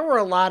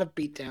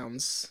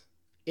beatdowns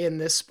in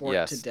this sport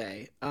Yes.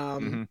 today.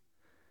 Mhm.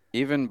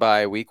 Even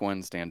by week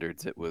 1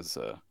 standards, it was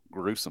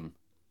gruesome.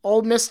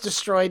 Ole Miss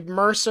destroyed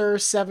Mercer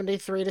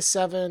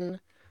 73-7.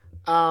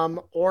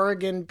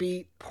 Oregon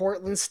beat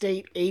Portland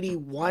State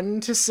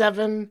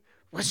 81-7,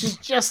 which is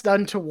just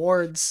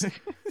untowards.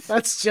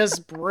 That's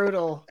just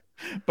brutal.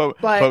 Bo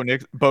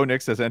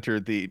Nix has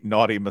entered the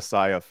naughty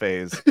Messiah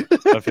phase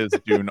of his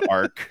Dune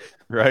arc,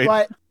 right?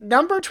 But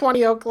number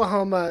 20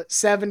 Oklahoma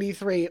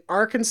 73,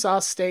 Arkansas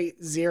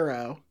State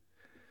 0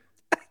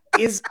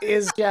 is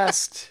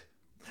just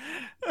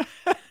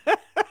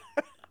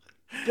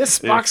this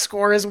box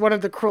score is one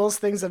of the cruelest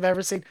things I've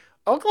ever seen.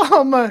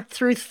 Oklahoma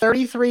threw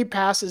 33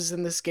 passes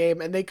in this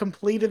game and they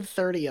completed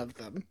 30 of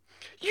them.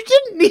 You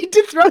didn't need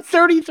to throw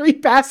 33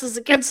 passes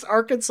against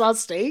Arkansas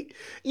State.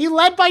 You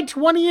led by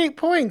 28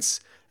 points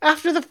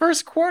after the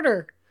first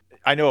quarter.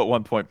 I know at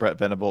one point Brett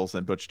Venables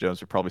and Butch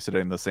Jones were probably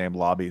sitting in the same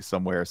lobby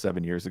somewhere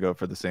 7 years ago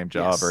for the same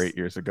job, Yes. or 8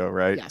 years ago,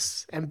 right?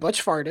 Yes, and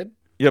Butch farted.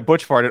 Yeah,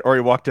 Butch farted, or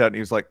he walked out and he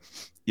was like,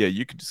 yeah,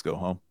 you can just go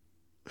home.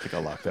 I think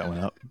I'll lock that one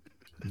up.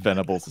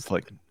 Venables is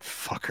like,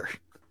 fucker.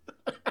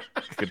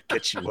 I could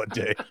get you one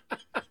day.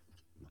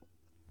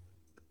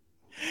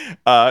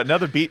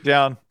 Another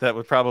beatdown that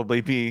would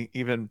probably be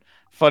even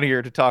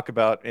funnier to talk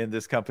about in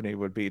this company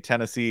would be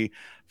Tennessee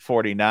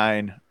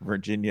 49,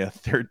 Virginia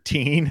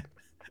 13.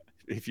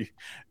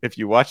 If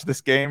you watch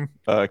this game,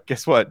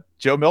 guess what?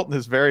 Joe Milton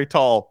is very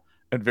tall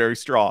and very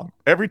strong.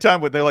 Every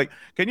time when they're like,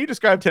 can you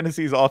describe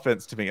Tennessee's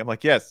offense to me? I'm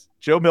like, yes,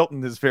 Joe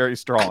Milton is very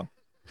strong.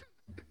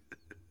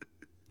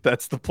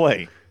 That's the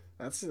play.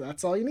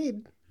 That's all you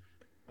need.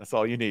 That's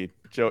all you need.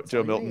 Joe all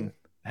you Milton need.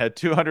 had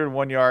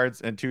 201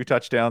 yards and 2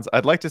 touchdowns.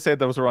 I'd like to say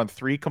those were on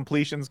 3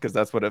 completions because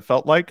that's what it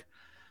felt like.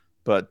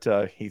 But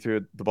he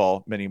threw the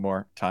ball many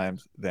more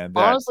times than that.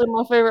 Honestly,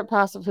 my favorite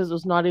pass of his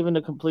was not even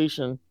a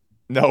completion.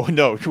 No.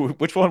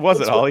 Which one was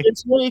it, Ollie?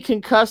 It's when he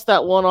concussed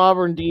that one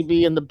Auburn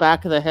DB in the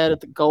back of the head at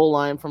the goal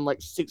line from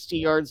like 60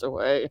 yards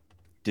away.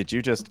 Did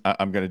you just,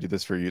 I'm going to do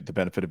this for you, the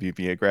benefit of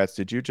UVA grads.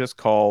 Did you just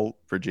call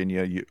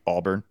Virginia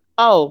Auburn?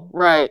 Oh,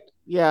 right.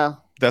 Yeah.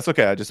 That's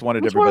okay. I just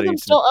wanted Which one of everybody them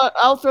to. stole?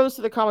 I'll throw this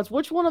to the comments.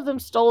 Which one of them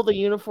stole the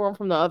uniform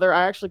from the other?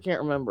 I actually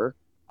can't remember.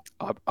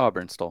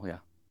 Auburn stole, yeah.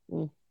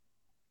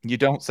 You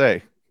don't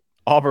say.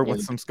 Auburn with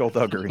Yeah. some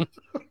skullduggery.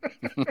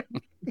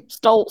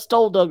 Stole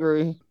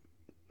Duggery.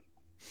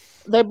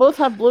 They both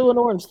have blue and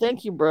orange.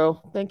 Thank you,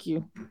 bro. Thank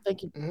you.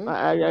 Mhm.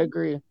 I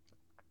agree.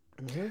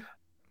 Mhm.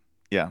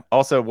 Yeah.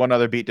 Also, one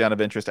other beatdown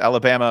of interest: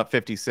 Alabama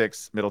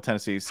 56, Middle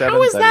Tennessee 7.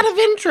 How is that of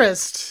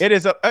interest? It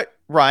is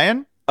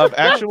Ryan of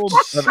actual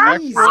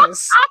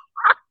Jesus.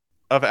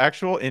 of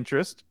actual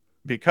interest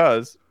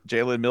because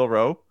Jalen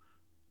Milroe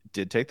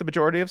did take the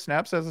majority of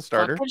snaps as a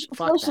starter. Fuck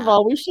First of that.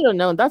 all, we should have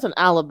known that's an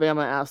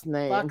Alabama ass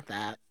name. Fuck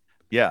that.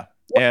 Yeah,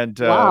 and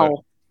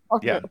Wow.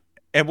 yeah,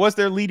 and was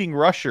their leading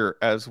rusher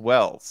as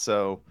well.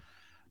 So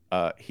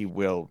he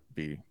will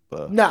be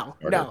the No,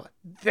 starter. no.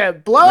 The None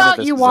of blowout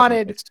this you is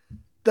wanted. unfixed.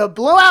 The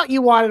blowout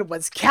you wanted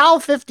was Cal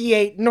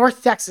 58,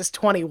 North Texas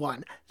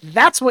 21.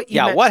 That's what you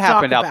Yeah, meant what to talk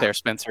happened out about. there,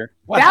 Spencer?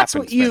 That's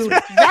what you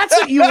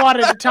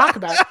wanted to talk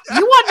about.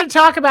 You wanted to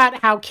talk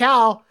about how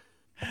Cal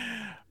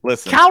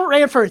Listen,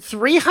 ran for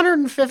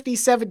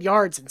 357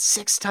 yards and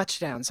 6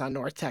 touchdowns on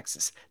North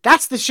Texas.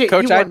 That's the shit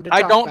Coach, you wanted to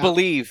I talk don't about.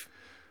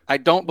 I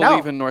don't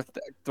believe No. in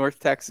North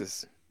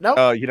Texas.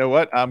 Nope. you know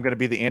what? I'm going to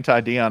be the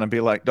anti-Dion and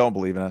be like, don't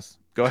believe in us.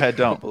 Go ahead,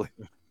 don't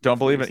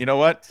believe it. You know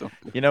what?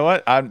 You know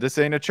what? This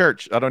ain't a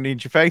church. I don't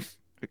need your faith.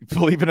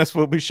 Believe in us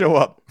when we show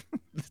up.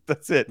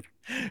 That's it.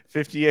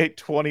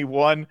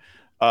 58-21.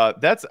 I'm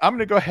going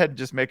to go ahead and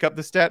just make up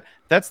the stat.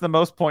 That's the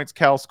most points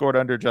Cal scored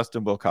under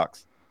Justin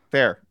Wilcox.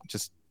 Fair.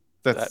 Just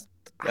that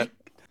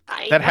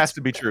has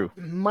to be true.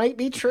 Might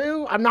be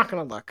true. I'm not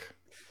going to look.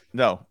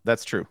 No,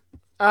 that's true.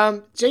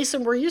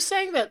 Jason, were you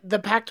saying that the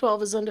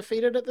Pac-12 is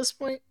undefeated at this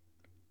point?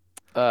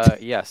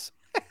 Yes.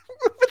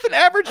 With an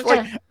average,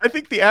 Okay. I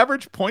think the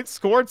average points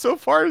scored so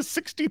far is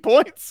 60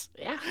 points.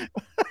 Yeah.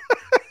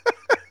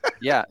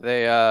 Yeah,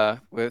 they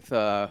with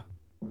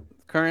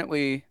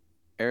currently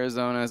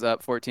Arizona's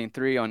up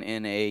 14-3 on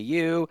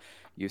NAU.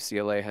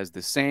 UCLA has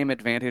the same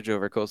advantage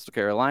over Coastal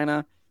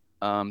Carolina.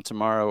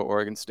 Tomorrow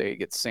Oregon State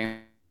gets San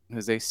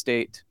Jose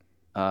State.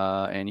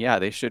 And yeah,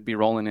 they should be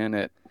rolling in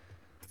at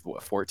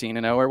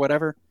 14-0 or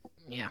whatever,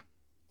 Yeah.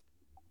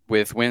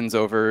 with wins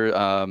over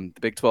the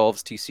Big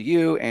 12's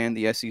TCU and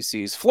the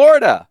SEC's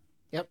Florida.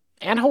 Yep.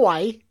 And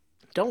Hawaii.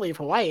 Don't leave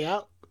Hawaii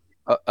out.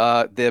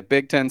 The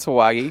Big Ten's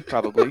Hawaii,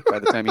 probably, by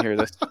the time you hear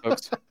this,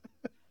 folks.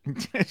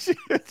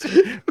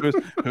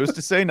 Who's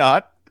to say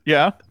not?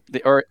 Yeah.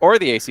 Or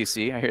the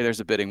ACC. I hear there's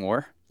a bidding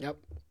war. Yep.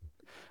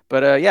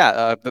 But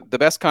the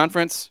best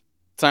conference.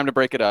 Time to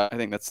break it up. I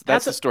think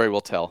that's the story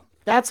we'll tell.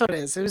 That's what it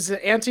is. It was an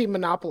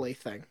anti-monopoly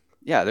thing.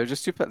 Yeah, they're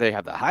just too. They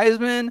have the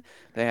Heisman.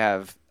 They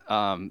have.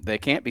 They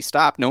can't be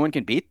stopped. No one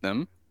can beat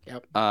them.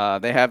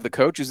 Yep. They have the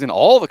coaches in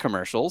all the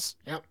commercials.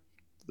 Yep.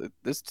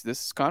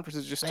 This conference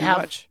is just They too have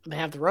much. They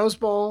have the Rose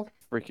Bowl.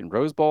 Freaking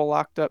Rose Bowl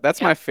locked up.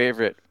 That's my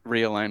favorite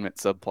realignment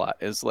subplot.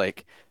 Is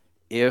like,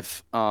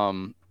 if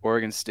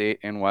Oregon State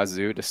and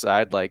Wazoo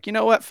decide, like, you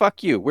know what,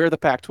 fuck you, we're the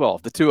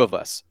Pac-12, the two of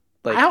us.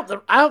 Like, I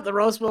hope the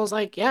Rose Bowl is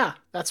like, yeah,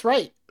 that's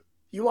right.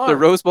 You are. the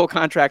Rose Bowl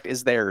contract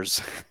is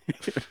theirs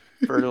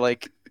for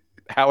like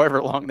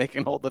however long they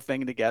can hold the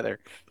thing together.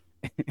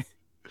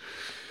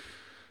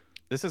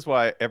 This is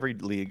why every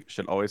league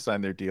should always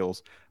sign their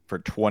deals for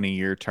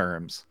 20-year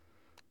terms.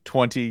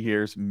 20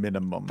 years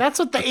minimum. That's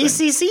what the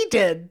ACC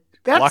did.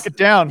 Lock it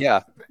down.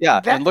 Yeah.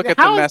 And look at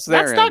the mess they're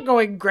That's in. not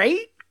going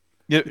great.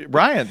 Yeah,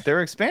 Ryan,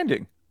 they're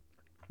expanding.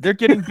 They're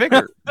getting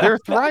bigger. They're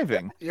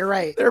thriving. You're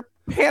right. They're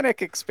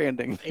panic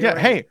expanding. You're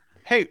Yeah. right.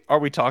 Hey, are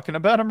we talking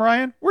about him,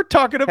 Ryan? We're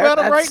talking about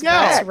him right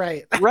now. That's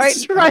right. Right,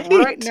 That's right.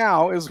 right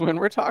now is when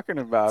we're talking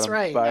about That's them.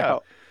 right. Yeah.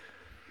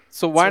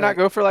 So why That's not right.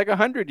 go for like a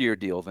 100-year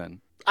deal then?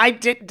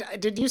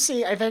 Did you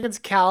see, I think it's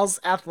Cal's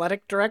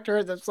athletic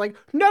director that's like,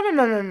 no.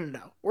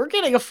 We're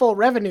getting a full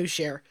revenue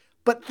share,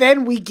 but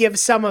then we give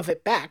some of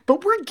it back.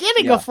 But we're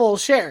getting Yeah. a full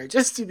share,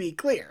 just to be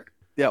clear.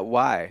 Yeah,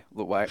 why?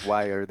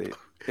 Why are they?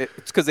 It's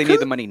because they need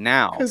the money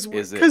now. Is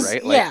it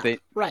right? Yeah,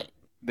 Like right.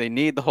 they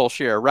need the whole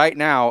share right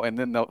now, and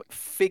then they'll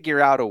figure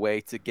out a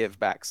way to give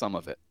back some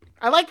of it.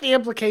 I like the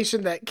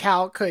implication that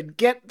Cal could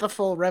get the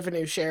full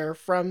revenue share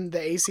from the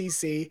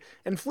ACC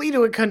and flee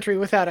to a country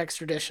without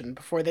extradition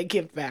before they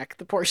give back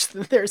the portion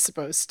that they're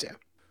supposed to.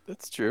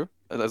 That's true.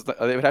 They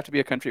would have to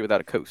be a country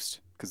without a coast,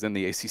 because then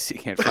the ACC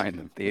can't find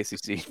them. The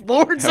ACC,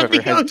 Lords of however,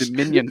 the has ocean.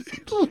 dominion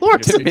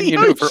Lords of the dominion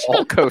over all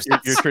ocean. coasts.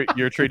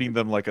 You're treating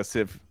them like a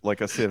civ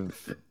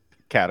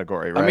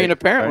category, right? I mean,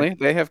 apparently Right?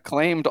 they have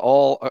claimed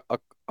all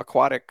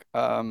aquatic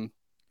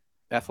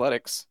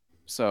athletics,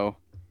 so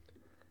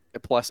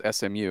plus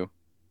SMU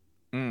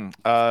Mm,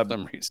 for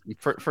some reason.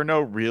 for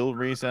no real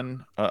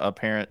reason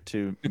apparent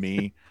to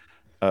me,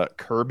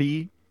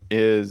 Kirby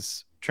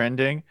is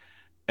trending,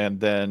 and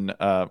then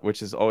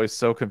which is always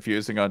so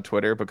confusing on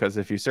Twitter, because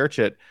if you search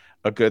it,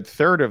 a good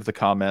third of the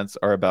comments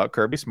are about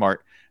Kirby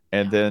Smart,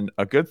 and then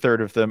a good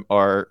third of them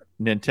are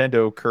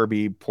Nintendo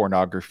Kirby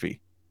pornography.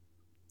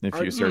 If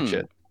you search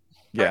it,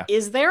 yeah.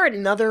 Is there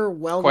another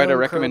well-known Quite a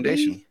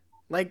recommendation. Kirby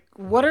Like,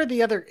 what are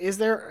the other? Is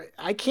there?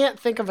 I can't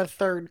think of a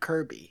third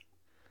Kirby.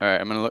 All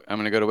right, I'm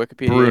gonna go to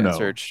Wikipedia Bruno. and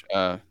search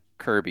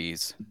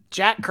Kirby's.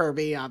 Jack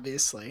Kirby,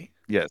 obviously.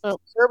 Yes. Oh,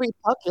 Kirby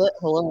Puckett.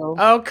 Hello.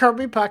 Oh,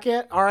 Kirby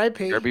Puckett,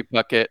 R.I.P. Kirby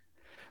Puckett.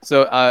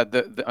 So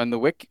on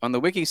the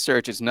wiki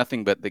search, it's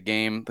nothing but the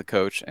game, the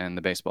coach, and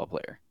the baseball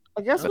player.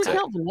 I guess we That's it.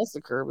 count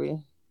Vanessa Kirby.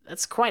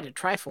 That's quite a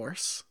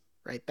Triforce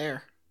right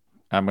there.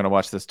 I'm going to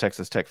watch this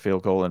Texas Tech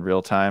field goal in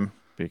real time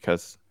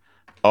because,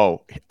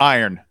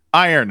 iron.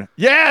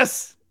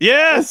 Yes.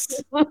 Not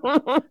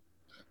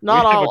We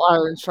have all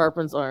iron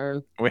sharpens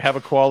iron. We have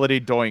a quality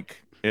doink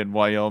in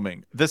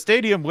Wyoming. The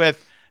stadium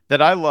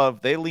that I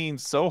love, they lean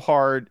so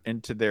hard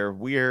into their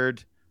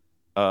weird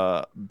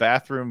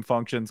bathroom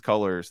functions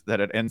colors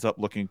that it ends up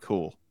looking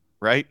cool,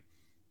 right?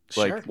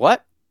 Sure. Like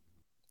What?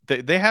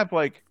 they have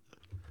like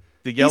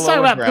the He's yellow talking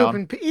and about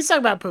brown. He's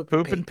talking about poop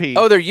And pee.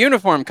 Oh, they're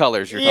uniform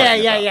colors. You're Yeah.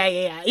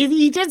 talking about.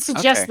 He did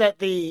suggest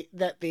Okay.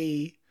 that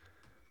the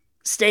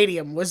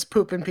stadium was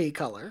poop and pee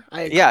color.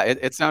 I agree. Yeah,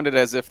 it sounded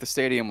as if the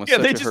stadium was Yeah,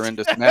 such they a just-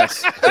 horrendous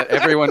mess that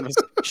everyone was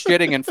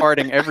shitting and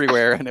farting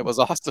everywhere, and it was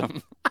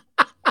awesome.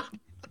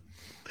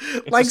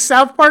 Like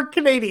South Park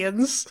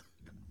Canadians.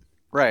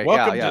 Right?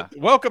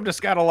 Welcome to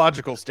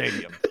Scatological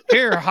Stadium,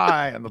 here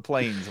high on the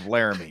plains of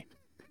Laramie.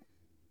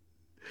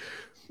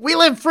 We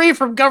live free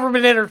from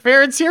government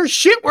interference here.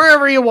 Shit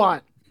wherever you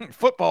want.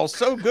 Football's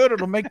so good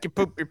it'll make you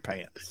poop your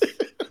pants.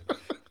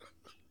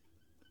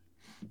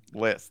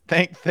 Liz,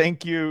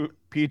 thank you,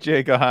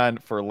 PJ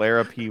Gahan, for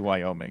Laramie,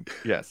 Wyoming.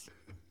 Yes,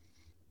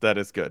 that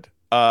is good.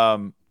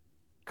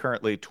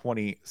 Currently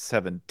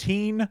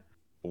 2017,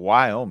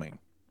 Wyoming.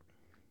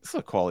 This is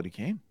a quality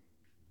game.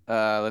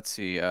 Let's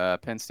see.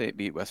 Penn State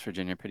beat West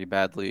Virginia pretty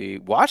badly.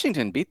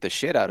 Washington beat the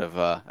shit out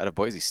of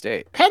Boise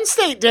State. Penn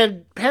State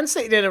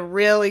did a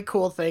really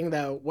cool thing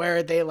though,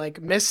 where they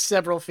like missed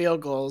several field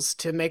goals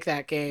to make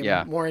that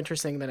game more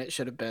interesting than it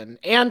should have been,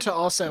 and to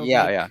also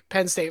make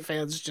Penn State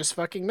fans just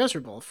fucking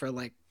miserable for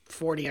like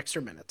 40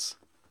 extra minutes.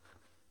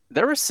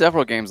 There were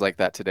several games like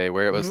that today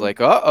where it was like,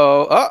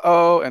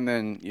 uh-oh, and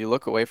then you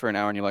look away for an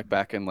hour and you look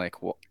back and like,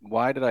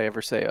 why did I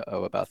ever say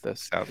uh-oh about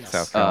this?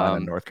 South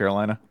Carolina, North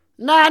Carolina.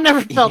 No, I never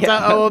felt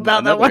about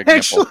that one,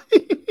 example.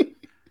 actually.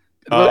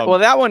 Well,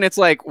 that one, it's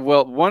like,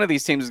 well, one of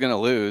these teams is going to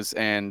lose,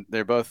 and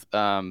they're both,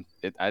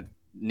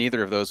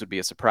 neither of those would be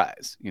a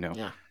surprise, you know?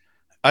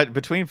 Yeah.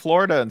 Between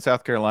Florida and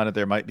South Carolina,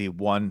 there might be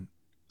one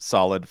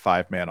solid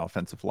 5-man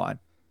offensive line.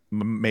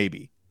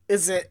 Maybe.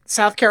 Is it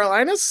South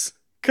Carolina's?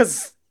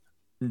 Because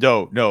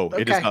No,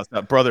 it is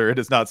not. Brother, it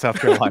is not South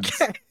Carolina.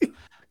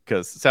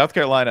 Because South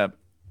Carolina,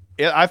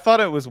 I thought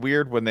it was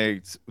weird when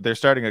they're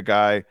starting a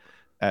guy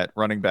at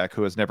running back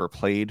who has never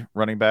played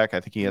running back.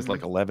 I think he has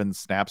like 11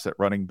 snaps at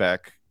running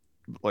back,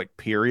 like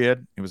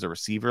period. He was a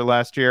receiver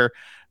last year.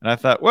 And I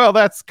thought, well,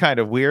 that's kind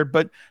of weird,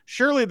 but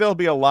surely there'll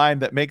be a line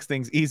that makes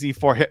things easy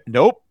for him.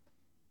 Nope.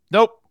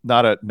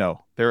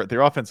 No.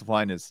 Their offensive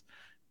line is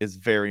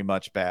very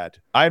much bad.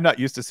 I'm not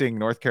used to seeing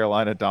North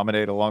Carolina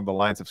dominate along the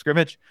lines of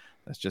scrimmage.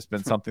 That's just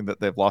been something that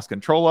they've lost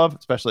control of,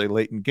 especially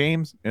late in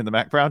games in the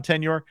Mac Brown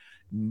tenure.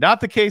 Not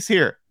the case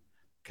here,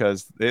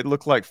 because it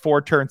looked like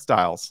 4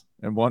 turnstiles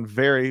and one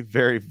very,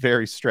 very,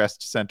 very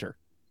stressed center.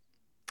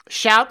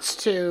 Shouts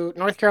to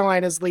North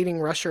Carolina's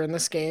leading rusher in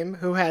this game,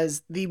 who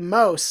has the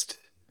most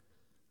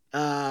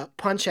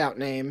punch-out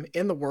name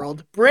in the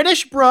world,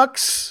 British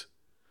Brooks.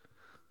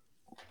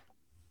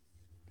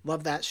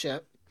 Love that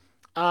shit.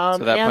 So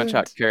that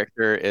punch-out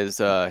character is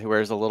he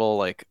wears a little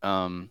like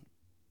one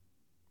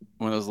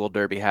of those little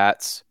derby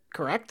hats.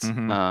 Correct.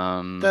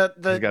 Mm-hmm.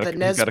 The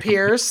Nez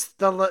Pierce,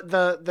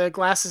 the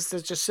glasses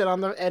that just sit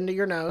on the end of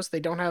your nose. They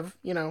don't have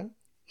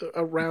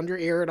around your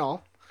ear at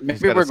all.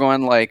 Maybe we're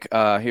going like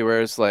he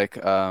wears like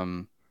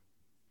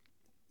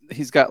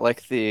he's got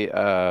like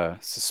the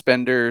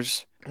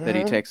suspenders that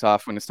he takes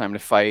off when it's time to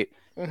fight.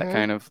 That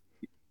kind of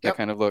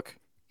look.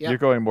 Yep. You're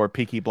going more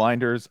Peaky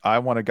Blinders. I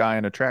want a guy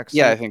in a tracksuit.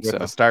 Yeah, I think with so.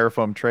 a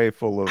styrofoam tray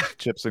full of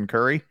chips and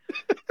curry.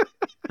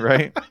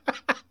 Right.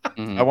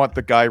 Mhm. I want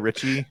the Guy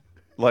Ritchie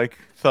like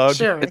thug.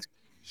 Sure.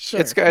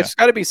 It's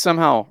got to be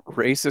somehow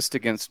racist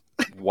against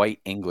white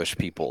English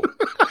people.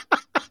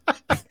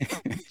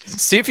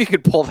 See if you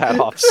could pull that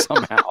off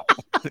somehow.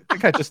 I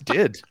think I just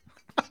did.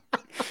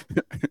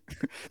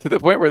 To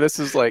the point where this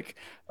is like,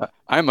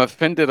 I'm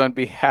offended on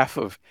behalf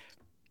of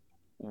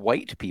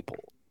white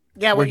people.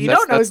 Yeah, what you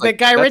don't know is that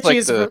Guy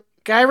Ritchie's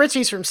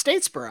from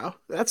Statesboro.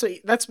 That's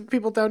what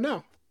people don't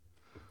know.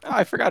 Oh,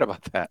 I forgot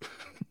about that.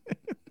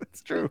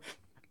 It's true.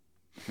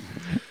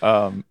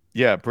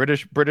 Yeah,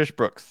 British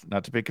Brooks,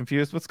 not to be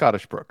confused with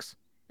Scottish Brooks.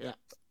 Yeah,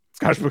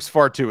 Scottish Brooks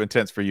far too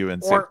intense for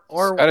UNC.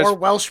 Or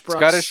Welsh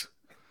Brooks.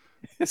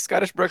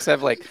 Scottish Brooks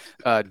have like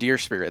deer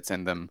spirits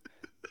in them.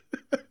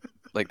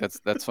 Like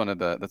that's one of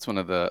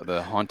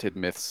the haunted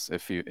myths.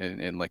 If you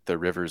in like the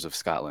rivers of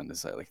Scotland,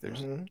 is that like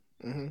there's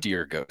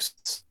deer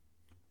ghosts.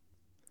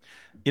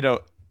 You know,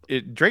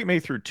 Drake May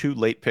threw 2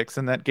 late picks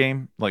in that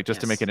game, like just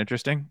to make it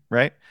interesting,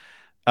 right?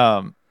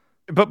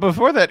 But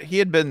before that, he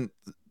had been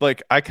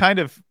like, I kind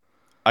of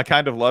I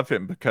kind of love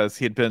him because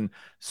he had been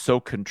so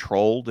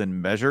controlled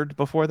and measured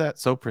before that,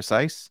 so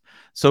precise,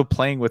 so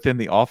playing within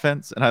the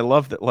offense. And I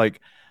love that,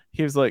 like,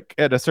 he was like,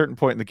 at a certain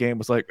point in the game,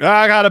 was like,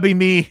 I gotta be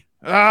me.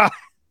 Gotta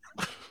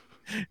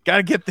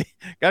get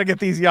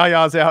these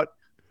yayas out.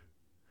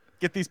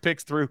 Get these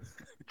picks through.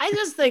 I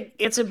just think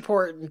it's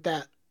important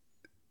that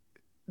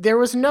there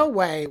was no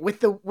way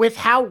with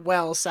how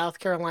well South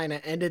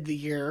Carolina ended the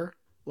year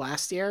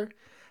last year,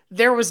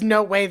 there was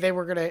no way they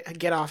were going to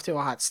get off to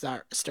a hot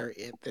start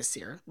this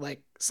year.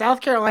 Like, South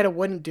Carolina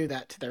wouldn't do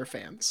that to their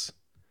fans.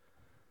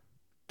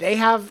 They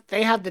have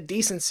the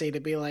decency to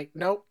be like,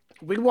 nope,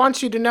 we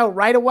want you to know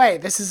right away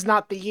this is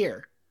not the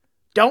year.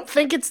 Don't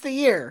think it's the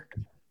year.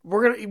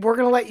 We're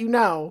gonna let you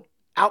know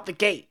out the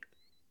gate.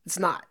 It's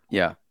not.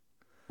 Yeah.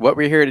 What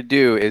we're here to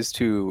do is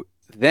to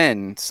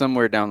then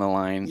somewhere down the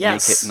line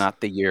make it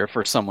not the year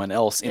for someone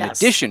else in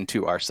addition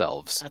to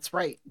ourselves. That's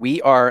right.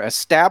 We are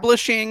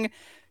establishing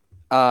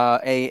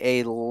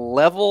a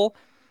level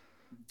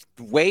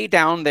way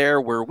down there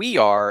where we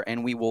are,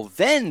 and we will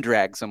then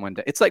drag someone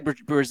down. It's like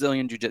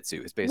Brazilian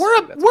jiu-jitsu is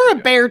basically. We're a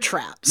bear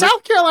trap.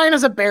 South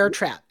Carolina's a bear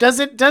trap. Does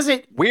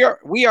it? We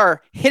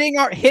are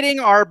hitting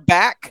our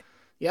back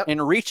Yep.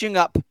 and reaching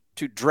up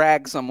to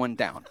drag someone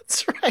down.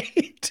 That's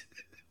right.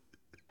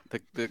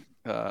 The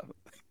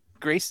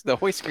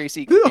Hoist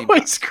Gracie. The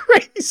Hoist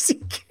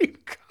Gracie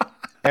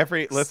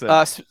Gamecocks.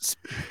 Listen.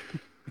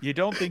 You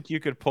don't think you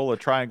could pull a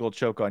triangle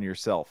choke on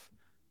yourself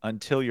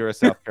until you're a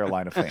South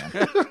Carolina fan.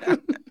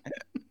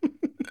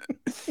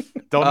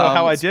 Don't know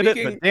how I did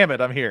it, but damn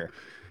it, I'm here.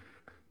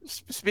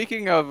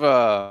 Speaking of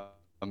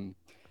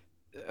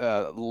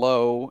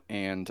low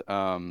and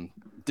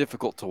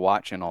difficult to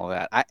watch and all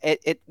that,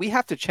 we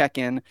have to check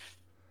in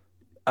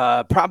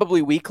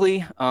probably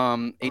weekly.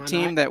 A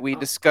team that we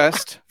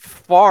discussed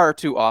far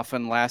too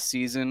often last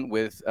season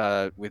with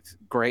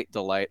great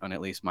delight on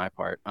at least my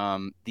part.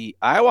 The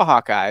Iowa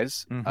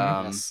Hawkeyes.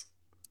 Yes.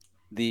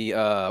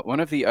 The one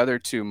of the other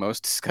two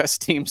most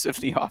discussed teams of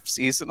the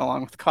offseason,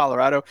 along with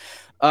Colorado,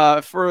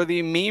 for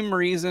the meme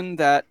reason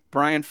that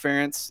Brian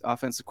Ferentz,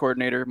 offensive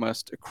coordinator,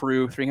 must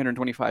accrue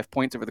 325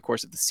 points over the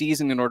course of the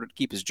season in order to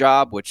keep his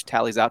job, which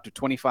tallies out to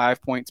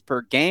 25 points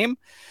per game.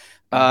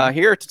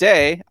 Here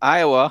today,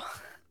 Iowa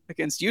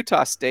against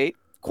Utah State,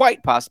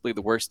 quite possibly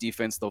the worst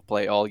defense they'll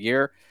play all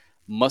year,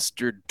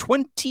 mustered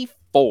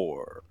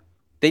 24.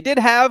 They did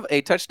have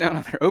a touchdown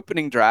on their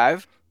opening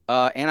drive.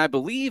 And I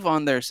believe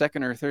on their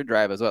second or third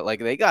drive as well. Like,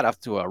 they got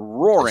off to a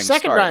roaring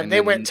second start. drive, they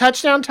went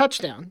touchdown.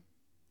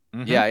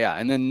 Mm-hmm. Yeah.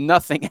 And then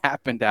nothing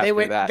happened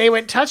after that. They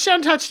went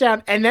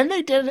touchdown, and then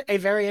they did a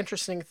very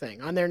interesting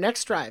thing. On their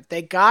next drive,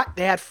 they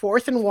had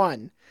 4th and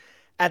 1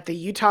 at the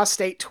Utah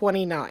State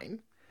 29.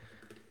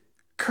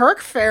 Kirk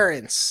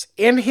Ferentz,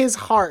 in his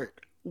heart,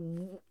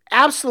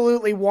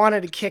 absolutely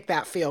wanted to kick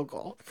that field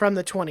goal from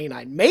the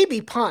 29.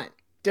 Maybe punt,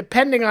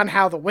 depending on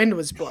how the wind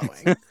was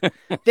blowing.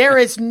 There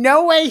is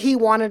no way he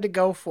wanted to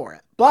go for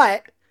it.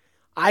 But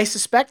I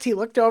suspect he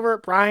looked over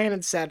at Brian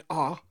and said,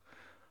 I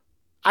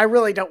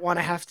really don't want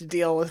to have to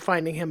deal with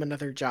finding him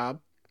another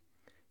job.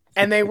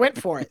 And they went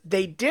for it.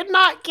 They did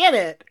not get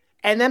it.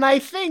 And then I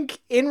think,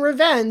 in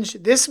revenge,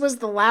 this was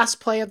the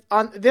last play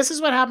this is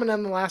what happened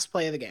on the last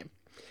play of the game.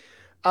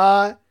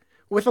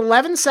 With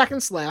 11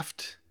 seconds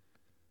left.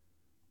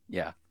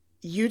 Yeah.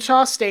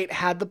 Utah State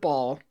had the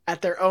ball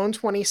at their own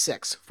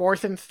 26,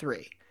 4th and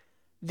 3.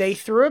 They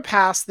threw a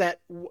pass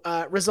that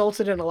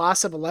resulted in a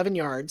loss of 11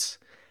 yards,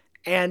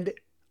 and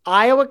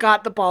Iowa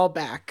got the ball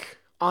back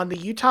on the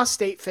Utah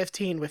State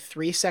 15 with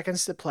 3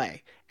 seconds to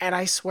play. And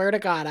I swear to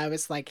God, I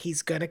was like,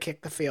 he's gonna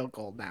kick the field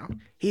goal now.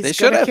 He's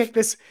gonna kick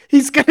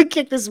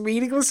this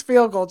meaningless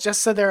field goal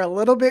just so they're a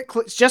little bit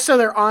just so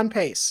they're on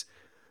pace.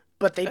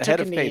 But they took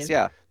a knee.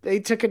 They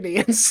took a knee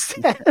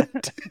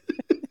instead.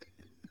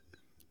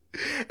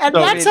 And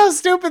that's how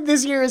stupid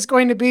this year is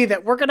going to be,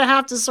 that we're going to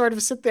have to sort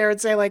of sit there and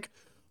say, like,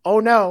 oh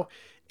no,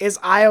 is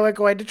Iowa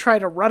going to try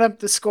to run up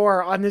the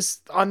score on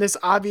this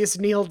obvious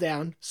kneel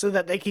down so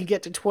that they can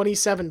get to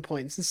 27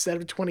 points instead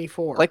of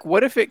 24? Like,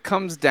 what if it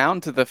comes down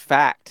to the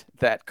fact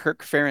that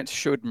Kirk Ferentz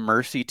showed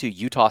mercy to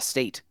Utah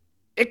State?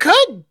 It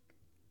could.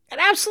 It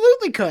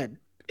absolutely could.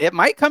 It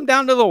might come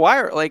down to the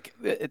wire. Like,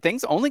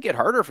 things only get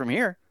harder from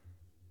here.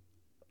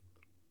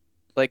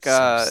 Like,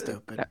 so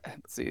stupid.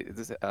 Let's see,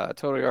 this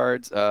total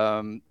yards,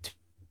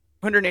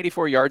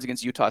 284 yards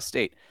against Utah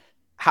State.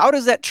 How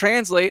does that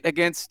translate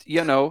against,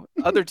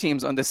 other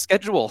teams on the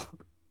schedule?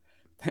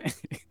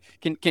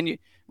 Can you?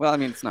 Well, I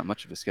mean, it's not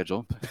much of a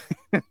schedule.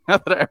 But now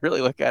that I really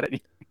look at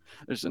it,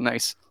 there's a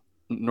nice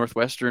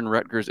Northwestern,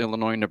 Rutgers,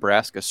 Illinois,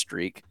 Nebraska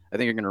streak. I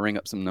think you're going to ring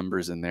up some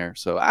numbers in there.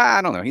 So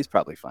I don't know. He's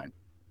probably fine.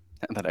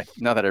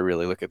 Now that I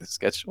really look at the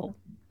schedule,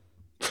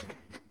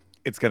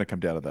 it's going to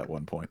come down to that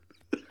one point.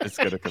 It's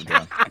going to come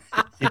down.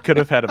 He could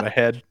have had him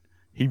ahead.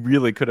 He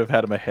really could have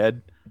had him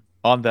ahead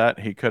on that.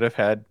 He could have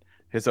had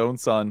his own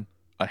son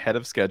ahead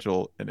of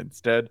schedule and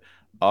instead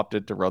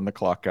opted to run the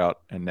clock out.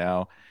 And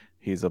now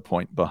he's a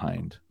point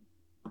behind.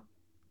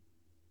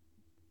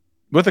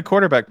 With a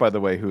quarterback, by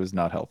the way, who is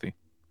not healthy.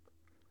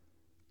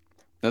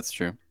 That's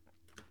true.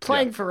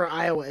 playing for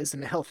Iowa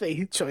isn't a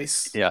healthy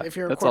choice. Yeah, if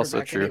you're a that's also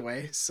quarterback true.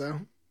 anyway. So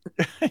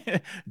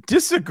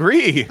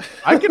Disagree.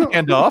 I can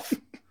hand off.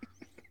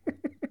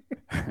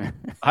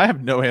 I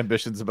have no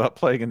ambitions about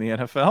playing in the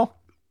NFL.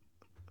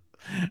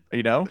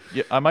 You know,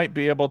 I might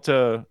be able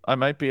to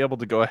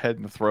go ahead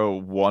and throw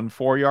 1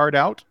 4-yard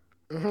out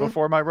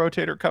before my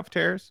rotator cuff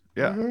tears.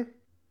 Yeah.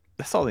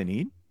 That's all they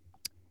need.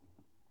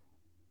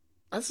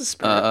 That's a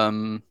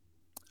spirit.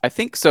 I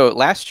think so.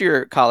 Last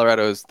year,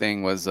 Colorado's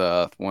thing was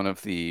one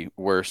of the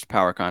worst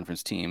power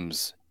conference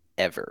teams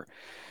ever.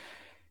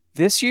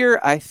 This year,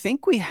 I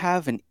think we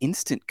have an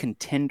instant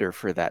contender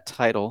for that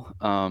title.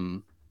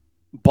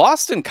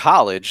 Boston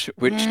College,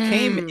 which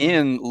came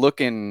in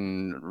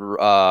looking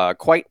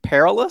quite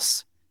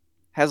perilous,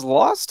 has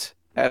lost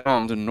at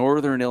home to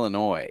Northern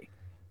Illinois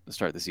to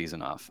start the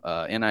season off.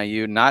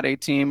 NIU, not a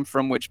team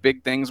from which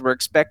big things were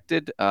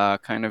expected,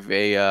 kind of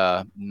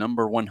a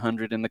number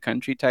 100 in the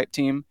country type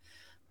team.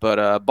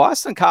 But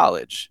Boston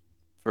College,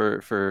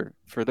 for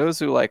those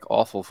who like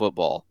awful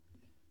football,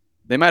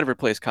 they might have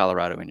replaced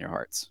Colorado in your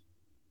hearts.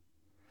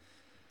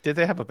 Did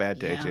they have a bad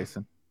day,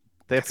 Jason?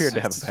 They appeared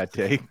to have a bad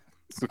day.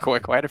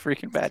 Quite a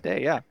freaking bad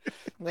day, yeah.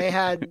 They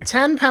had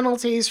 10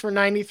 penalties for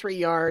 93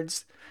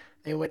 yards.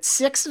 They went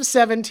 6 of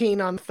 17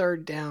 on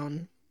third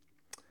down.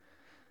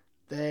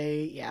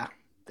 They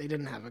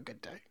didn't have a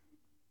good day.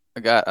 I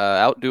got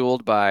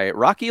outdueled by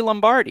Rocky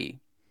Lombardi.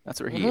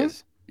 That's where he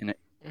is in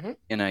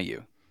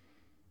NIU.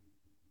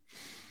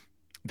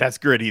 That's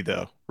gritty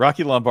though.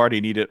 Rocky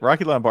Lombardi needed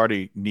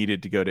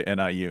to go to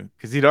NIU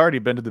because he'd already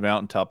been to the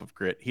mountaintop of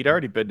grit. He'd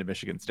already been to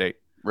Michigan State.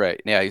 Right.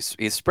 Yeah,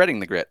 he's spreading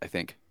the grit, I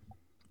think.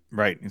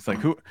 Right. It's like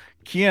who?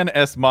 Kian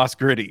S. Moss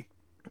Gritty,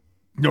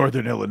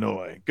 Northern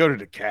Illinois. Go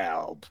to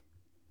DeKalb.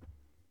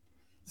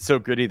 So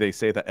gritty they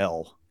say the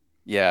L.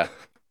 Yeah,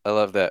 I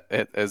love that.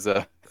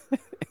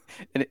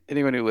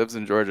 Anyone who lives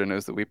in Georgia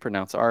knows that we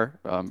pronounce our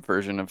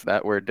version of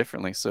that word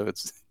differently. So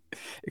it's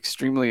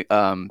extremely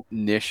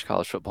niche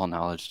college football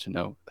knowledge to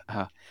know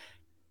how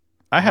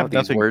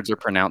these words are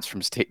pronounced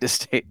from state to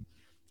state.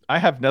 I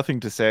have nothing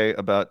to say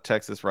about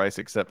Texas Rice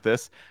except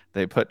this.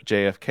 They put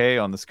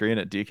JFK on the screen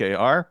at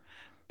DKR.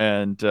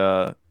 And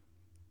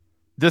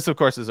this, of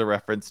course, is a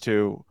reference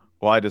to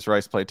why does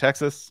Rice play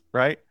Texas,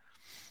 right?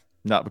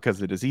 Not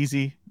because it is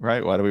easy,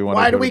 right? Why do we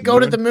want to go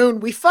to the moon?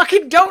 We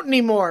fucking don't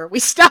anymore. We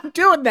stopped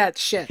doing that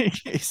shit.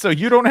 So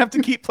you don't have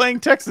to keep playing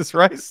Texas,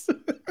 Rice.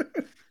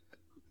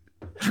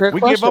 Trick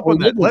we question, gave up on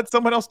that. Let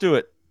someone else do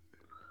it.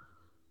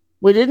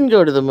 We didn't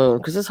go to the moon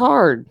because it's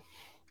hard.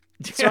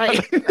 That's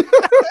right.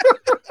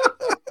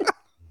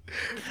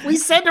 We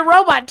send a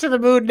robot to the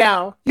moon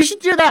now. You should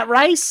do that,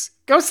 Rice.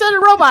 Go send a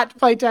robot to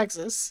play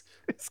Texas.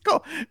 It's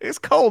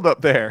cold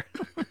up there.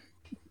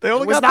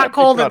 It was not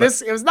cold in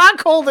this. It was not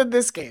cold in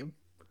this game.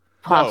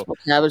 Possible.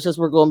 Yeah, it's just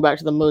we're going back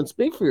to the moon.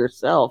 Speak for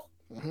yourself.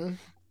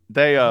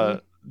 They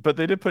but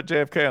they did put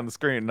JFK on the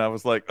screen, and I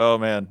was like, oh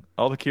man,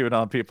 all the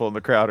QAnon people in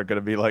the crowd are going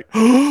to be like,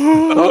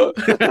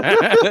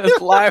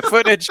 live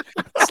footage.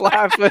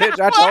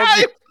 I told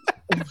you.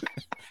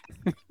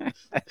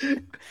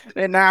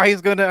 And now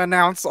he's going to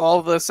announce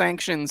all the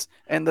sanctions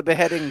and the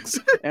beheadings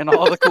and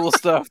all the cool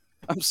stuff.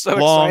 I'm so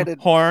excited.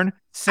 Longhorn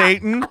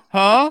Satan,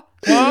 huh?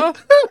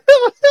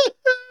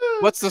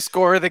 What's the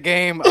score of the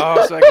game?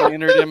 Oh, so I can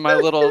enter it in my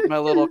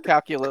little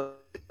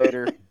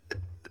calculator.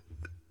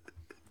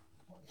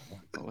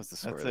 What was the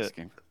score of this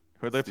game?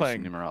 Who are they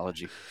playing?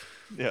 Numerology.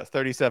 Yeah,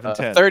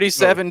 37-10.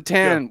 37-10.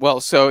 Yeah.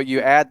 Well, so you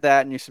add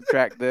that and you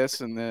subtract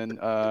this, and then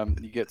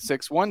you get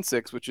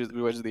 616, which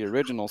was the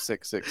original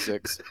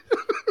 666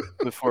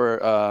 before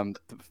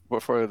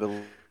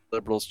the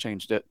liberals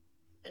changed it,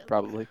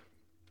 probably.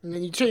 And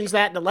then you change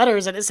that into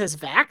letters, and it says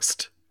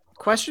 "vaxxed?"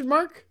 Question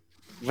mark.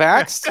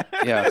 Vaxxed?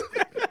 Yeah.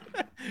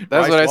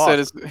 That's what I said.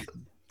 Is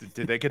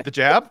did they get the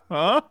jab?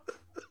 Huh?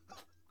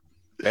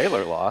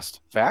 Baylor lost.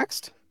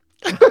 Vaxxed?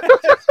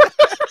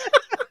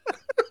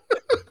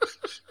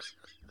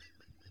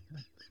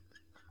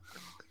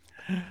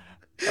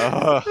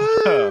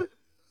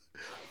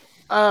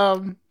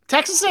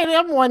 Texas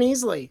A&M won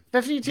easily,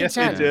 52-10. Yes,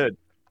 they did.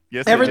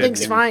 Yes,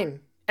 everything's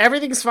fine.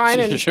 Everything's fine,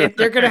 and Sure.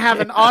 they're going to have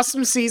an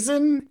awesome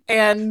season.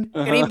 And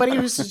anybody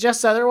who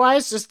suggests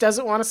otherwise just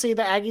doesn't want to see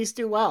the Aggies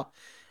do well.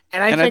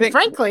 And I think,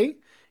 frankly,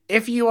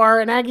 if you are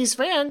an Aggies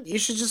fan, you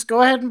should just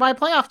go ahead and buy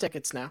playoff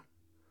tickets now.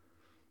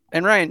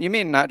 And Ryan, you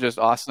mean not just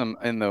awesome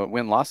in the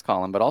win-loss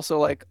column, but also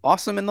like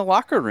awesome in the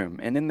locker room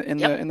and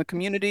in the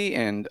community,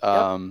 and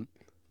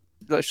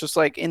it's just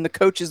like in the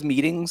coaches'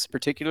 meetings,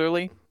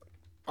 particularly.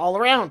 All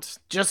around,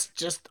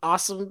 just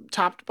awesome,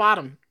 top to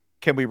bottom.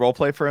 Can we role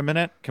play for a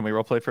minute? Can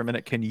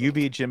you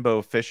be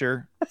Jimbo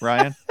Fisher,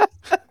 Ryan?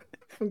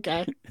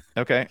 Okay.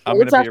 I'm It's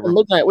going to after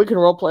midnight. We can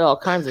role play all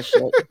kinds of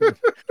shit.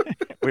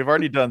 We've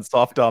already done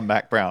soft on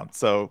Mac Brown,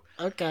 so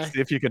see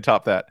if you can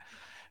top that.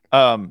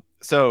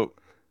 So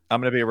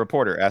I'm going to be a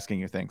reporter asking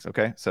you things.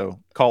 Okay, so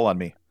call on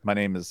me. My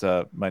name is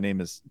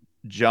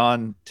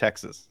John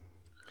Texas.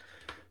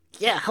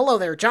 Yeah, hello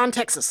there, John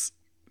Texas.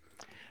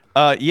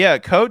 Yeah,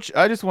 Coach.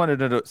 I just wanted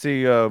to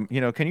see.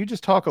 Can you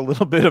just talk a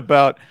little bit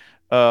about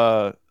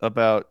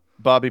about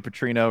Bobby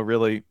Petrino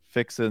really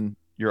fixing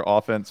your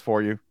offense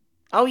for you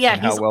Oh yeah,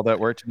 and how well that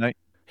worked tonight?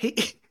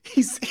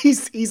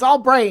 he's all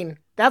brain.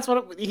 That's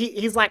what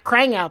he's like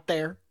Krang out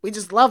there. We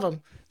just love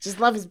him. Just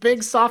love his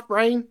big soft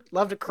brain.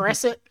 Love to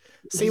caress it.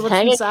 See He's what's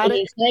hanging, inside it.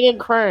 he's hanging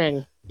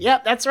crying.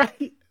 Yep, that's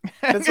right.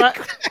 That's right.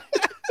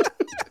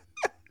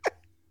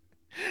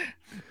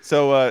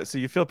 So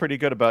you feel pretty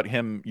good about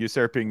him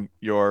usurping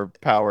your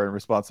power and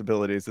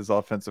responsibilities as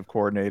offensive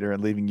coordinator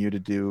and leaving you to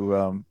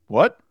do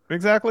what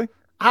exactly?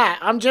 Hi,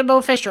 I'm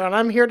Jimbo Fisher, and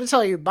I'm here to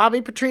tell you,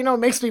 Bobby Petrino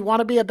makes me want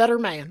to be a better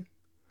man.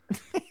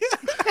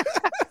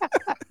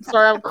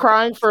 Sorry, I'm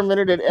crying for a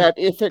minute at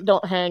if it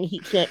don't hang, he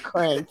can't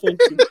crank. Thank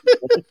you.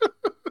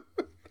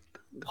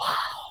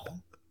 Wow.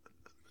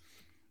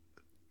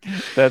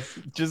 That's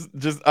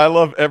just I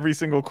love every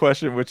single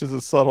question, which is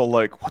a subtle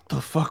like, what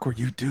the fuck were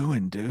you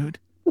doing, dude?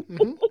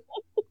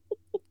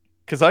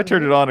 Because I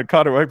turned it on and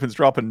Connor Wakeman's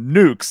dropping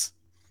nukes.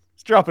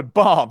 It's dropping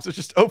bombs. It's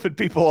just open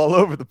people all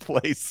over the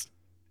place.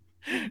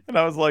 And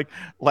I was like,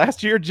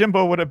 last year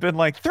Jimbo would have been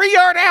like 3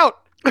 yard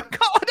out.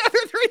 Call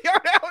another 3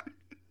 yard out.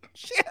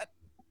 Shit.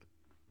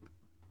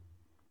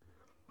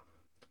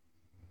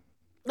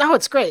 No,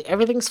 it's great.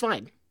 Everything's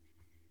fine.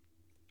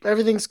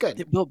 Everything's good.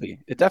 It will be.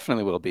 It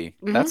definitely will be.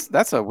 Mhm.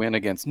 That's a win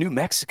against New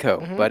Mexico,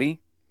 Mhm.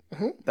 buddy.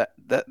 Mhm.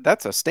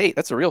 That's a state.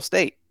 That's a real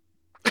state.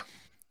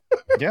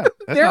 Yeah. That's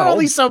There not are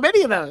only old. so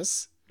many of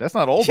those. That's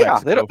not old. Yeah,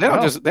 Mexico. they don't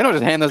No,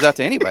 just hand those out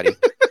to anybody.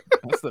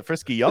 That's the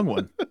frisky young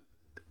one.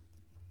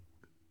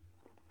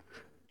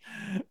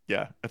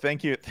 Yeah.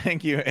 Thank you.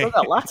 Still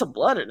got lots of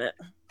blood in it.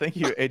 Thank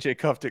you, AJ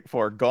Kuftik,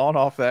 for going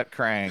off that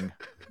Krang.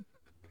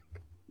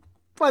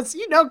 Plus,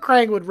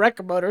 Krang would wreck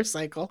a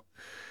motorcycle.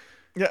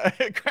 Yeah.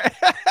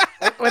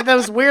 With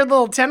those weird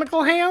little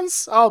tentacle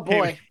hands? Oh,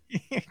 boy.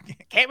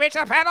 Can't reach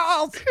the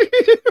pedals.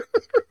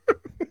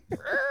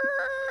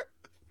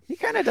 He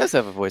kind of does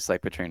have a voice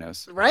like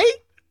Petrino's. Right?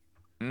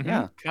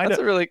 Yeah, Kind that's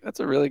of a really good kind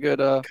really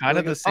of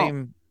the good song.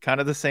 same kind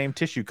of the same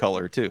tissue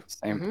color too.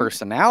 Same Mhm.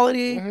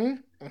 personality.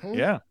 Mm-hmm.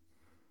 Yeah.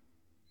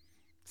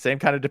 Same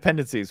kind of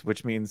dependencies,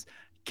 which means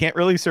can't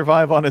really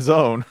survive on his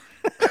own.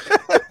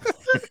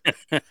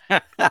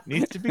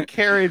 Needs to be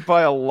carried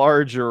by a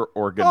larger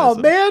organism. Oh,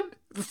 man.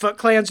 The Foot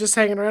Clan's just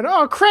hanging around.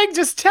 Oh, Craig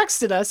just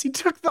texted us. He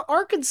took the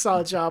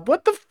Arkansas job.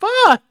 What the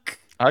fuck?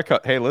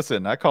 Hey,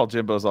 listen, I call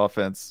Jimbo's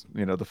offense,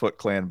 the Foot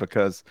Clan,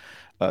 because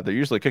they're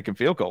usually kicking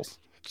field goals.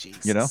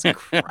 Jesus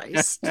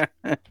Christ.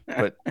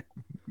 But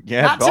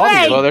yeah, Not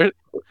Bobby, today!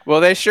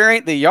 Well, they sure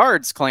ain't the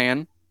Yards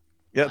clan.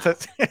 yeah,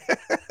 that's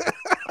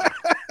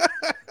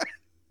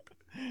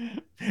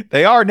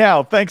they are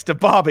now, thanks to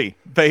Bobby,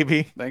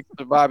 baby. Thanks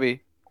to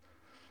Bobby.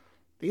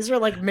 These are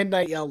like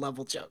Midnight Yell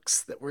level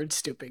jokes that we're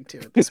stooping to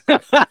at this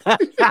point.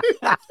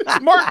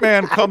 Smart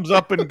man comes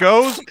up and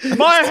goes,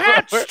 my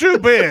hat's too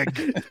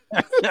big.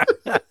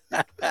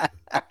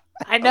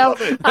 I know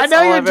That's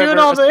you're I've doing ever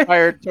all the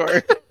aspired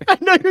toward. I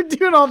know you're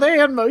doing all the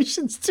hand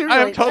motions too. I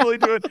am right now. totally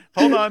doing.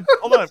 Hold on.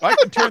 I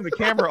can turn the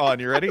camera on.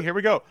 You ready? Here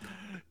we go.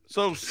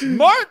 So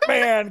smart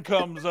man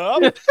comes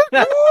up.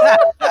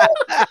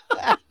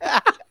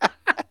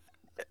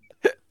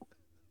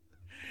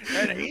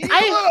 And he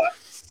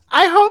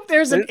I hope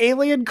there's an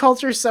alien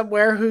culture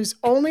somewhere whose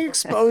only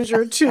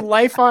exposure to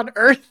life on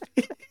Earth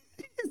is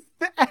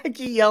the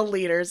Aggie Yell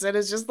leaders, and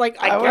it's just like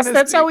I guess wanna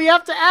that's see- how we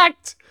have to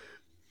act.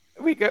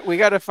 We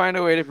got to find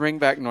a way to bring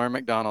back Norm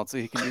Macdonald so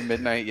he can do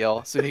Midnight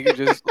Yell, so he can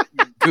just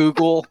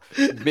Google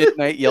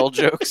Midnight Yell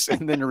jokes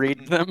and then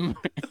read them.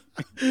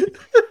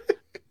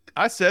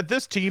 I said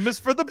this team is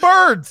for the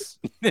birds.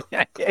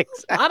 A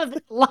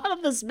lot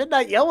of this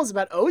Midnight Yell was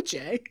about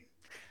OJ.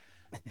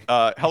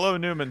 Hello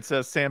Newman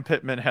says Sam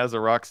Pittman has a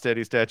rock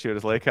steady statue at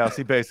his lake house.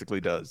 He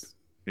basically does.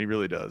 He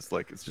really does.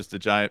 Like it's just a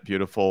giant,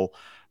 beautiful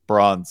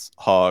bronze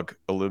hog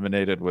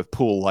illuminated with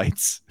pool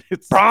lights.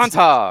 It's Bronze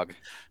hog.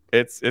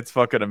 It's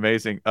fucking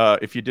amazing.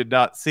 If you did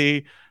not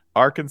see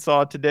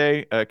Arkansas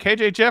today,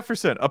 KJ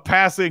Jefferson, a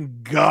passing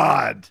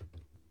god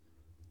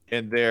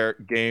in their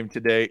game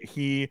today.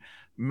 He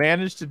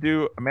managed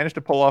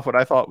to pull off what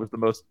I thought was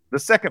the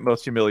second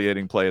most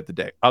humiliating play of the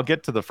day. I'll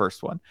get to the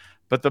first one,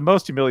 but the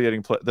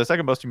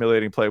second most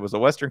humiliating play was a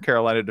Western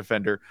Carolina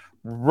defender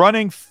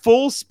running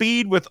full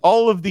speed with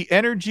all of the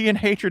energy and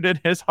hatred in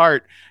his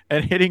heart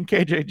and hitting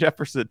KJ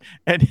Jefferson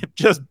and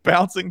just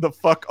bouncing the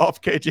fuck off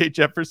KJ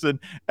Jefferson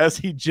as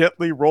he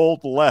gently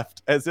rolled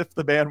left as if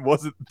the man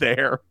wasn't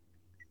there.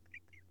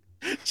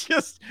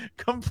 Just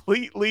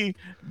completely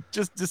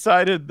just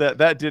decided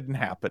that didn't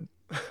happen.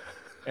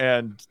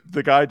 And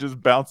the guy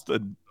just bounced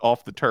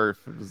off the turf.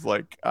 It was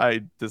like,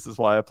 this is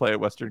why I play at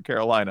Western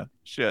Carolina.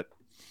 Shit.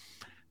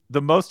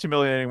 The most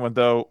humiliating one,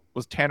 though,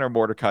 was Tanner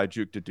Mordecai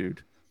juked a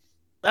dude.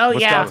 Oh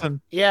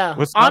Wisconsin- yeah.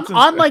 Wisconsin's-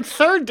 On like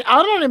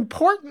on an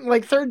important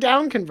like third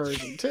down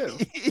conversion too.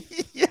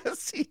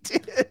 Yes, he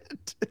did.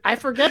 I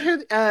forget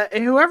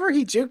whoever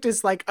he juked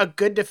is like a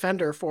good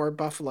defender for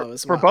Buffalo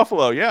as well. For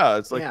Buffalo, yeah.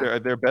 It's like Yeah.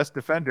 their best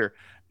defender.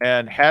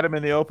 And had him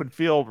in the open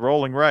field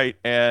rolling right.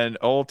 And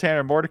old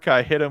Tanner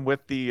Mordecai hit him with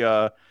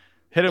the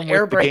Hit him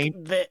with the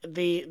game,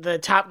 the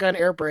Top Gun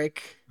air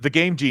brake. the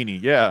game genie.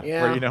 Yeah.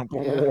 Yeah.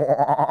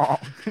 Where,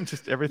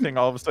 just everything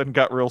all of a sudden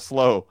got real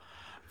slow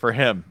for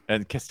him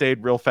and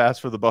stayed real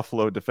fast for the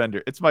Buffalo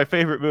defender. It's my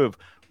favorite move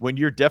when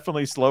you're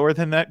definitely slower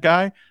than that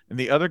guy and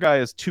the other guy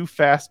is too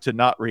fast to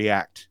not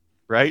react,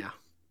 right? Yeah.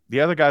 The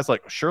other guy's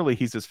like, surely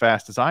he's as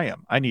fast as I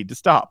am. I need to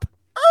stop.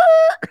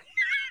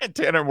 And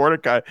Tanner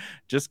Mordecai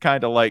just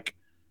kind of like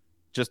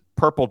just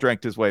purple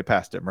dranked his way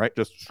past him, right?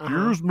 Just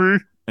excuse me,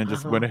 and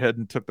just went ahead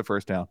and took the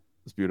first down.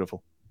 It's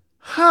beautiful.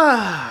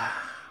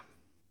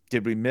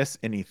 Did we miss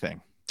anything?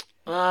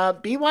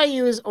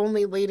 BYU is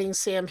only leading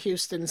Sam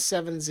Houston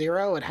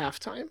 7-0 at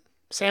halftime.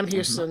 Sam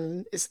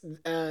Houston is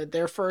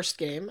their first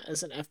game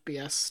as an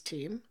FBS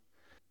team.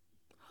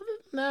 Other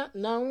than that,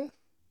 no.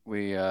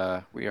 We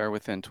are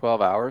within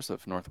 12 hours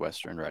of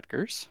Northwestern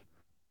Rutgers.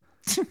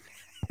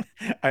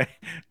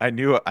 I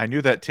knew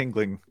that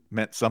tingling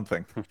meant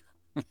something.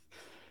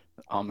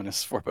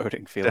 Ominous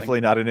foreboding feeling.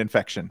 Definitely not an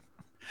infection.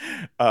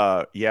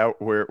 Yeah,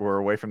 we're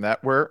away from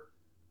that. We're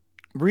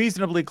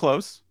reasonably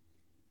close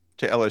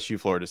to LSU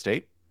Florida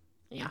State.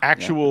 Yeah.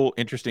 Actual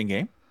interesting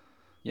game.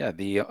 Yeah,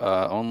 the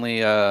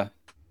only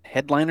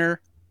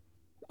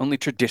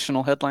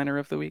traditional headliner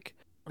of the week.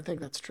 I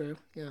think that's true.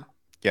 Yeah.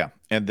 Yeah,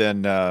 and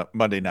then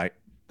Monday night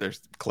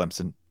there's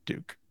Clemson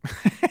Duke.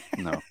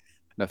 No,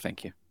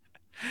 thank you.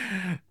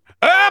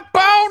 Up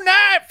all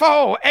night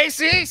for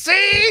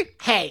ACC.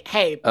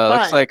 Hey.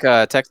 Looks like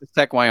Texas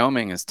Tech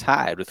Wyoming is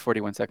tied with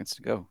 41 seconds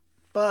to go.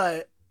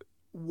 But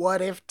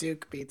what if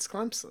Duke beats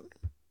Clemson?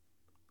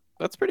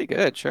 That's pretty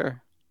good,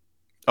 sure.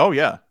 Oh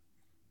yeah,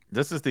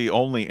 this is the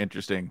only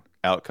interesting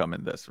outcome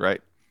in this,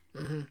 right?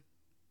 Mm-hmm.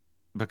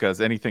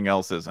 Because anything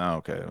else is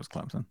okay. It was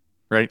Clemson,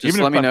 right? Just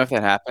let me know if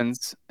that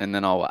happens, and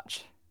then I'll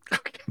watch.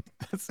 Okay.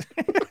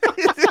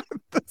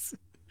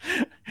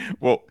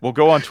 We'll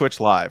go on Twitch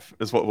Live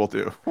is what we'll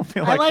do. We'll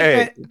be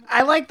like,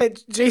 I like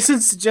that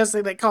Jason's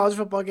suggesting that college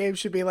football games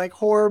should be like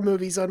horror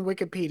movies on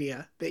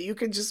Wikipedia. That you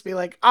can just be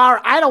like, all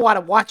right, I don't want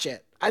to watch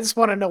it. I just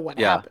want to know what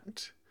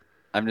happened.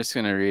 I'm just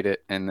gonna read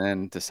it and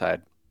then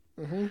decide.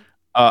 Mm-hmm.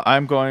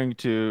 I'm going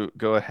to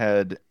go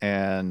ahead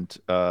and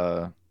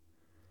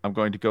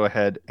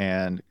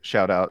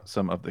shout out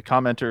some of the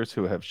commenters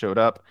who have showed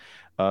up.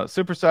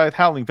 Super Scythe,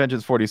 Howling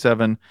Vengeance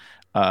 47,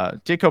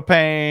 Jaco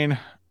Payne,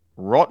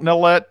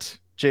 Rotnelet,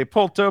 Jay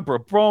Polto,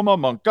 Broma,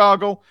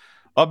 Montgoggle,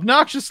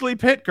 Obnoxiously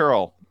Pit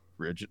Girl,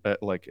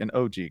 like an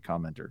OG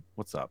commenter.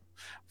 What's up?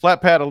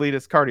 Flat Pad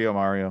Elitist, Cardio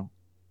Mario,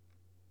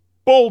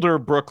 Boulder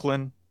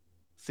Brooklyn,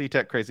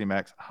 C-Tech Crazy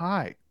Max.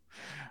 Hi.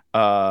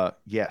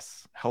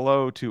 Yes.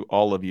 Hello to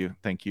all of you.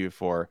 Thank you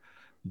for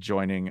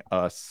joining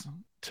us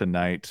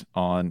tonight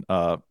on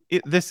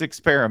this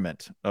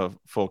experiment of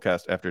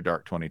Fullcast After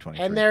Dark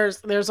 2023. And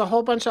there's a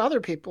whole bunch of other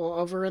people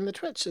over in the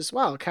Twitch as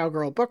well.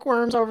 Cowgirl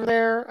Bookworms over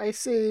there, I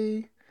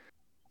see.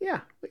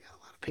 Yeah, we got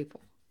a lot of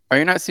people. Are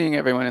you not seeing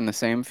everyone in the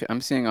same?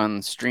 I'm seeing on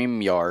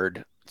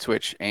StreamYard,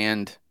 Twitch,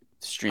 and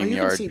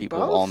StreamYard people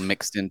both? all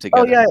mixed in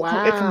together. Oh yeah,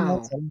 Wow. it's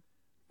amazing.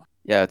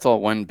 Yeah, it's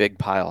all one big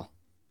pile.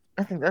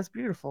 I think that's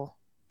beautiful.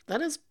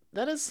 That is.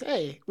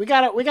 Hey, we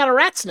got a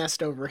rat's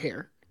nest over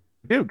here.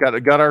 Dude,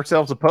 got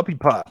ourselves a puppy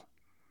pile.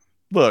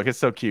 Look, it's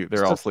so cute.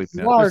 They're all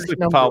sleeping. They're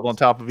sleeping piled on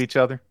top of each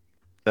other.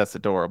 That's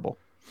adorable.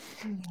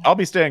 I'll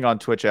be staying on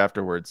Twitch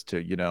afterwards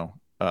to,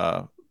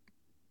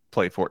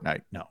 play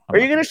Fortnite. No. Are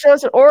you gonna show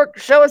us an orc?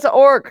 Show us an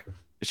orc.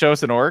 Show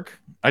us an orc?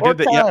 I Orc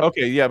did that. Yeah. time.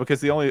 Okay. Yeah.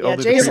 Because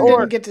Jason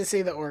didn't get to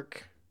see the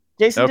orc.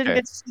 Jason Okay. didn't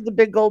get to see the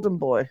big golden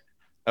boy.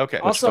 Okay.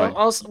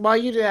 Also, while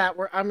you do that,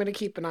 I'm going to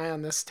keep an eye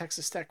on this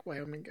Texas Tech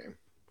Wyoming game.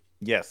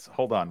 Yes.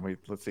 Hold on.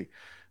 Let's see.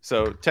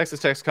 So Texas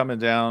Tech's coming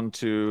down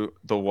to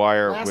the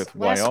wire with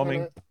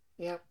Wyoming.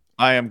 Yeah.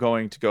 I am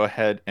going to go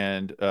ahead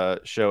and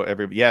show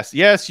everybody.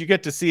 Yes, you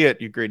get to see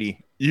it, you greedy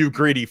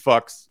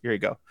fucks. Here you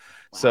go.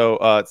 Wow.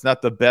 So it's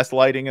not the best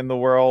lighting in the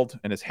world,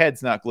 and his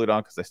head's not glued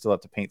on because I still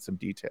have to paint some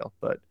detail.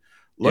 But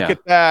look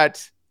at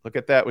that. Look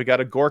at that. We got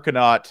a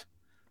Gorkanaut.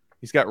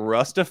 He's got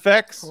rust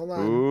effects. Hold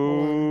on.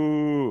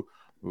 Ooh.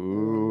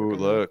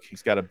 Look.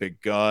 He's got a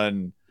big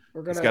gun.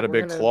 He's got a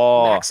big gonna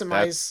claw.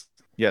 Maximize.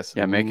 Yes.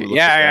 Yeah, make it.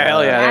 Yeah,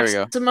 hell yeah. There we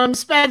go. Maximum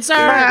Spencer.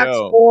 There we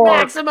go.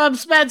 Maximum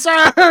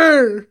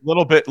Spencer.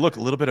 Look, a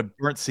little bit of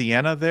burnt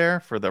sienna there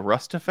for the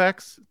rust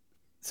effects.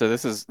 So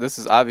this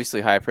is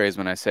obviously high praise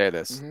when I say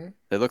this. Mm-hmm.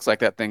 It looks like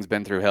that thing's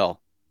been through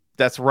hell.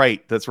 That's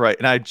right.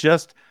 And I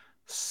just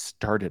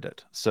started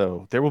it.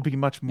 So there will be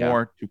much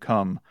more to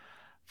come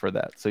for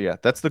that. So yeah,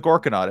 that's the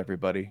Gorkanaut,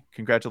 everybody.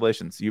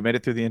 Congratulations. You made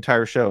it through the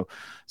entire show.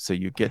 So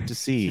you get to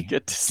see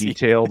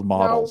detailed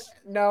models.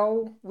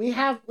 No. We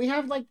have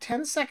like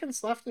 10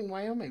 seconds left in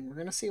Wyoming. We're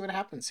going to see what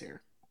happens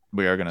here.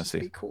 We are going to see.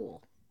 Be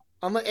cool.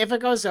 If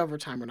it goes to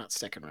overtime, we're not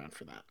sticking around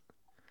for that.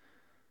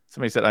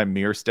 Somebody said I'm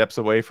mere steps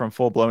away from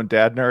full-blown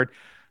dad nerd.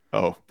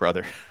 Oh,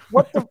 brother.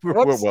 What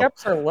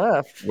steps are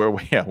left? We're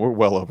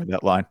well over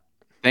that line.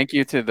 Thank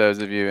you to those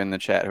of you in the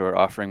chat who are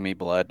offering me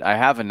blood. I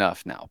have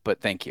enough now,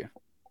 but thank you.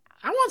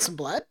 I want some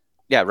blood.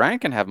 Yeah, Ryan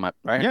can have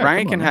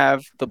Ryan can man.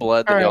 have the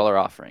blood that y'all are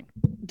offering.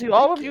 Do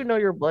all of you know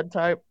your blood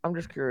type? I'm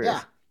just curious.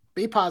 Yeah.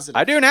 Be positive.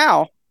 I do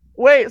now.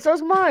 Wait,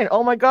 so's mine.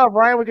 Oh my god,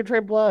 Ryan, we can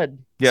trade blood.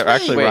 Yeah, Sweet.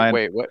 actually, Wait,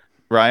 Ryan, what?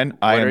 Ryan,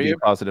 I What am are B you?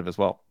 positive as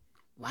well.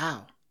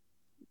 Wow.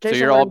 So Jason,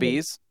 you're what all are you?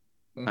 B's?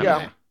 Yeah.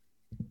 Okay.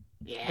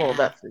 Yeah. Well,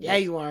 that's yeah,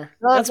 you are.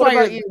 Doug, That's what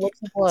why about you're. you? What's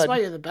the That's blood? why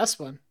you're the best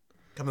one.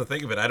 Come to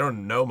think of it, I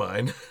don't know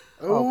mine.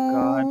 Oh,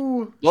 God.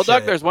 Ooh. Well,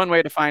 Doug, Shit. there's one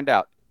way to find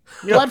out.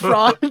 Blood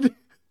fraud.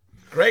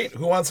 Great.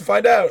 Who wants to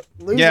find out?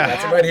 Losing Yeah. That's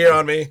Adam. right here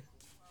on me.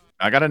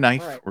 I got a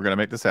knife. All right. We're gonna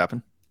make this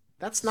happen.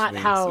 That's not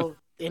Sweet. how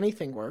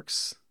anything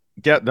works.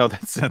 Yeah, no,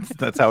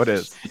 that's how it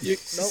is.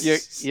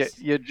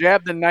 You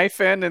jab the knife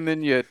in and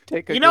then you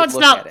take a You know good it's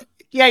look not. at it.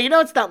 Yeah, you know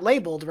it's not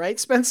labeled, right,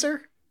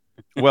 Spencer?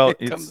 Well, It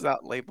it's, comes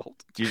out labeled.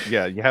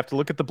 you have to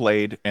look at the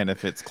blade, and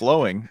if it's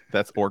glowing,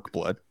 that's orc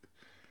blood.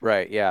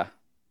 Right, yeah.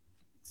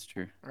 It's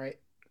true. All right.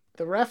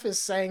 The ref is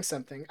saying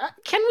something.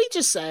 Can we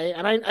just say,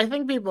 and I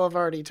think people have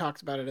already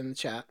talked about it in the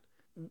chat,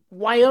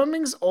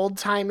 Wyoming's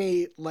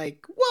old-timey,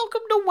 like,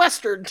 welcome to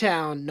Western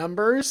Town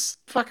numbers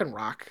fucking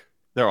rock.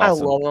 They're I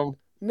awesome. love them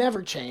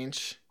Never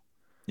change.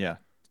 Yeah,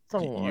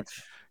 so You-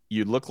 much.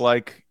 you look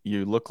like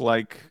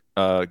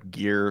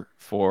gear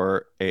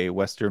for a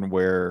Western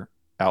Wear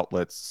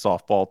Outlets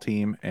softball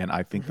team, and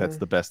I think that's Mhm.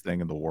 the best thing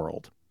in the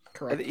world.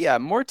 Correct. Yeah,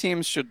 more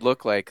teams should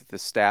look like the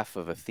staff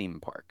of a theme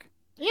park.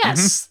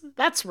 Yes,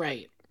 that's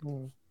right.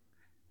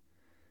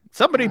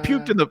 Somebody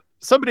puked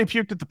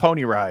at the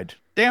pony ride.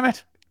 Damn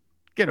it!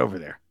 Get over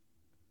there.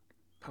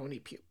 Pony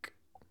puke.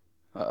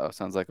 Uh-oh,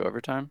 sounds like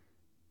overtime.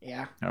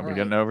 Yeah. Are all we right.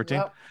 getting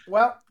overtime?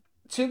 Well,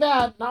 too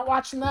bad. Not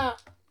watching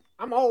that.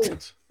 I'm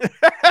old.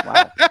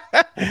 Wow.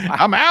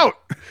 I'm out.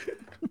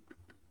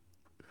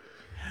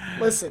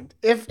 Listen,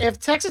 if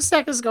Texas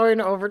Tech is going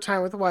to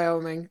overtime with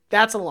Wyoming,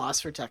 that's a loss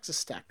for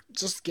Texas Tech.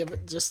 Just give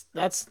it.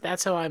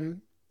 That's how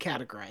I'm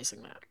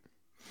categorizing that.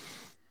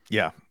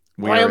 Yeah,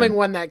 we are Wyoming in-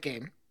 won that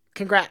game.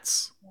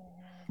 Congrats.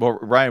 Well,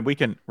 Ryan, we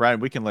can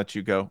let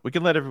you go. We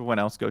can let everyone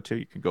else go too.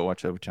 You can go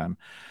watch overtime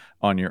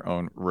on your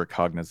own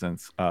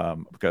recognizance,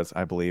 because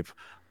I believe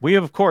we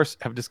of course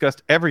have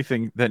discussed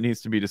everything that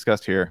needs to be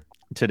discussed here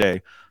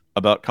today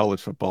about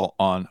college football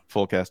on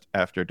Fullcast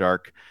After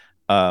Dark.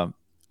 I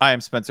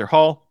am Spencer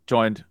Hall,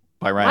 joined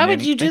by Ryan. Why would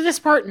Naney. you do this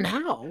part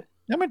now?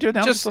 I'm gonna do it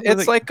now. Just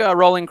it's like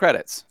rolling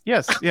credits.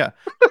 yes, yeah.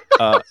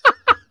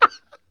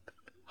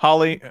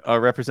 Holly,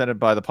 represented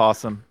by the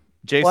possum.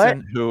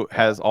 Jason, who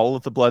has all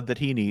of the blood that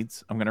he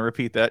needs. I'm going to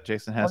repeat that.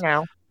 Jason has For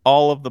now.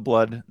 all of the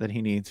blood that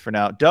he needs for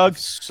now. Doug,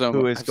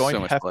 who is going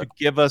to have to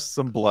give us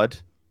some blood.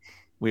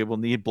 We will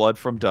need blood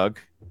from Doug,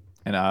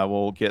 and I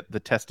will get the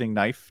testing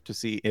knife to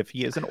see if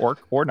he is an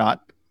orc or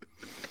not.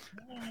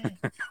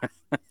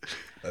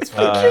 That's I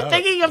fine. think you're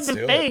thinking of the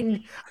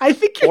thing. I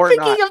think you're Or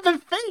thinking of the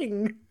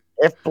thing.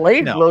 If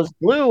blade No. glows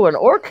blue, an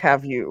orc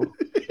have you.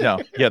 No,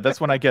 yeah,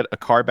 that's when I get a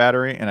car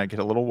battery and I get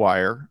a little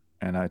wire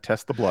and I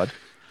test the blood.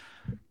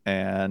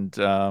 And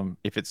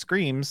if it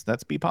screams,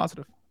 that's B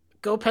positive.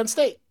 Go Penn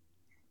State.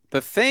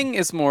 The thing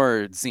is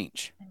more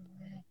Zinch.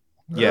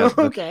 Yeah,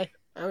 Okay.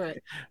 All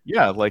right.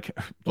 yeah, like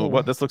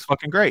what? This looks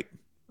fucking great.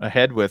 A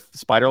head with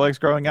spider legs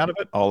growing out of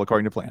it, all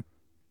according to plan.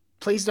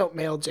 Please don't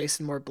mail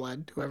Jason more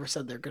blood. Whoever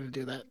said they're going to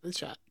do that in the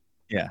chat.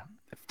 Yeah,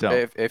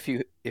 don't. If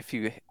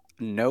you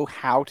know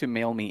how to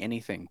mail me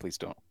anything, please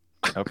don't.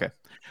 Okay.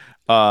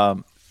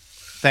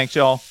 Thanks,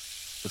 y'all.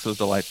 This was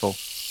delightful.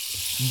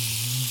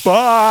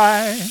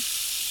 Bye.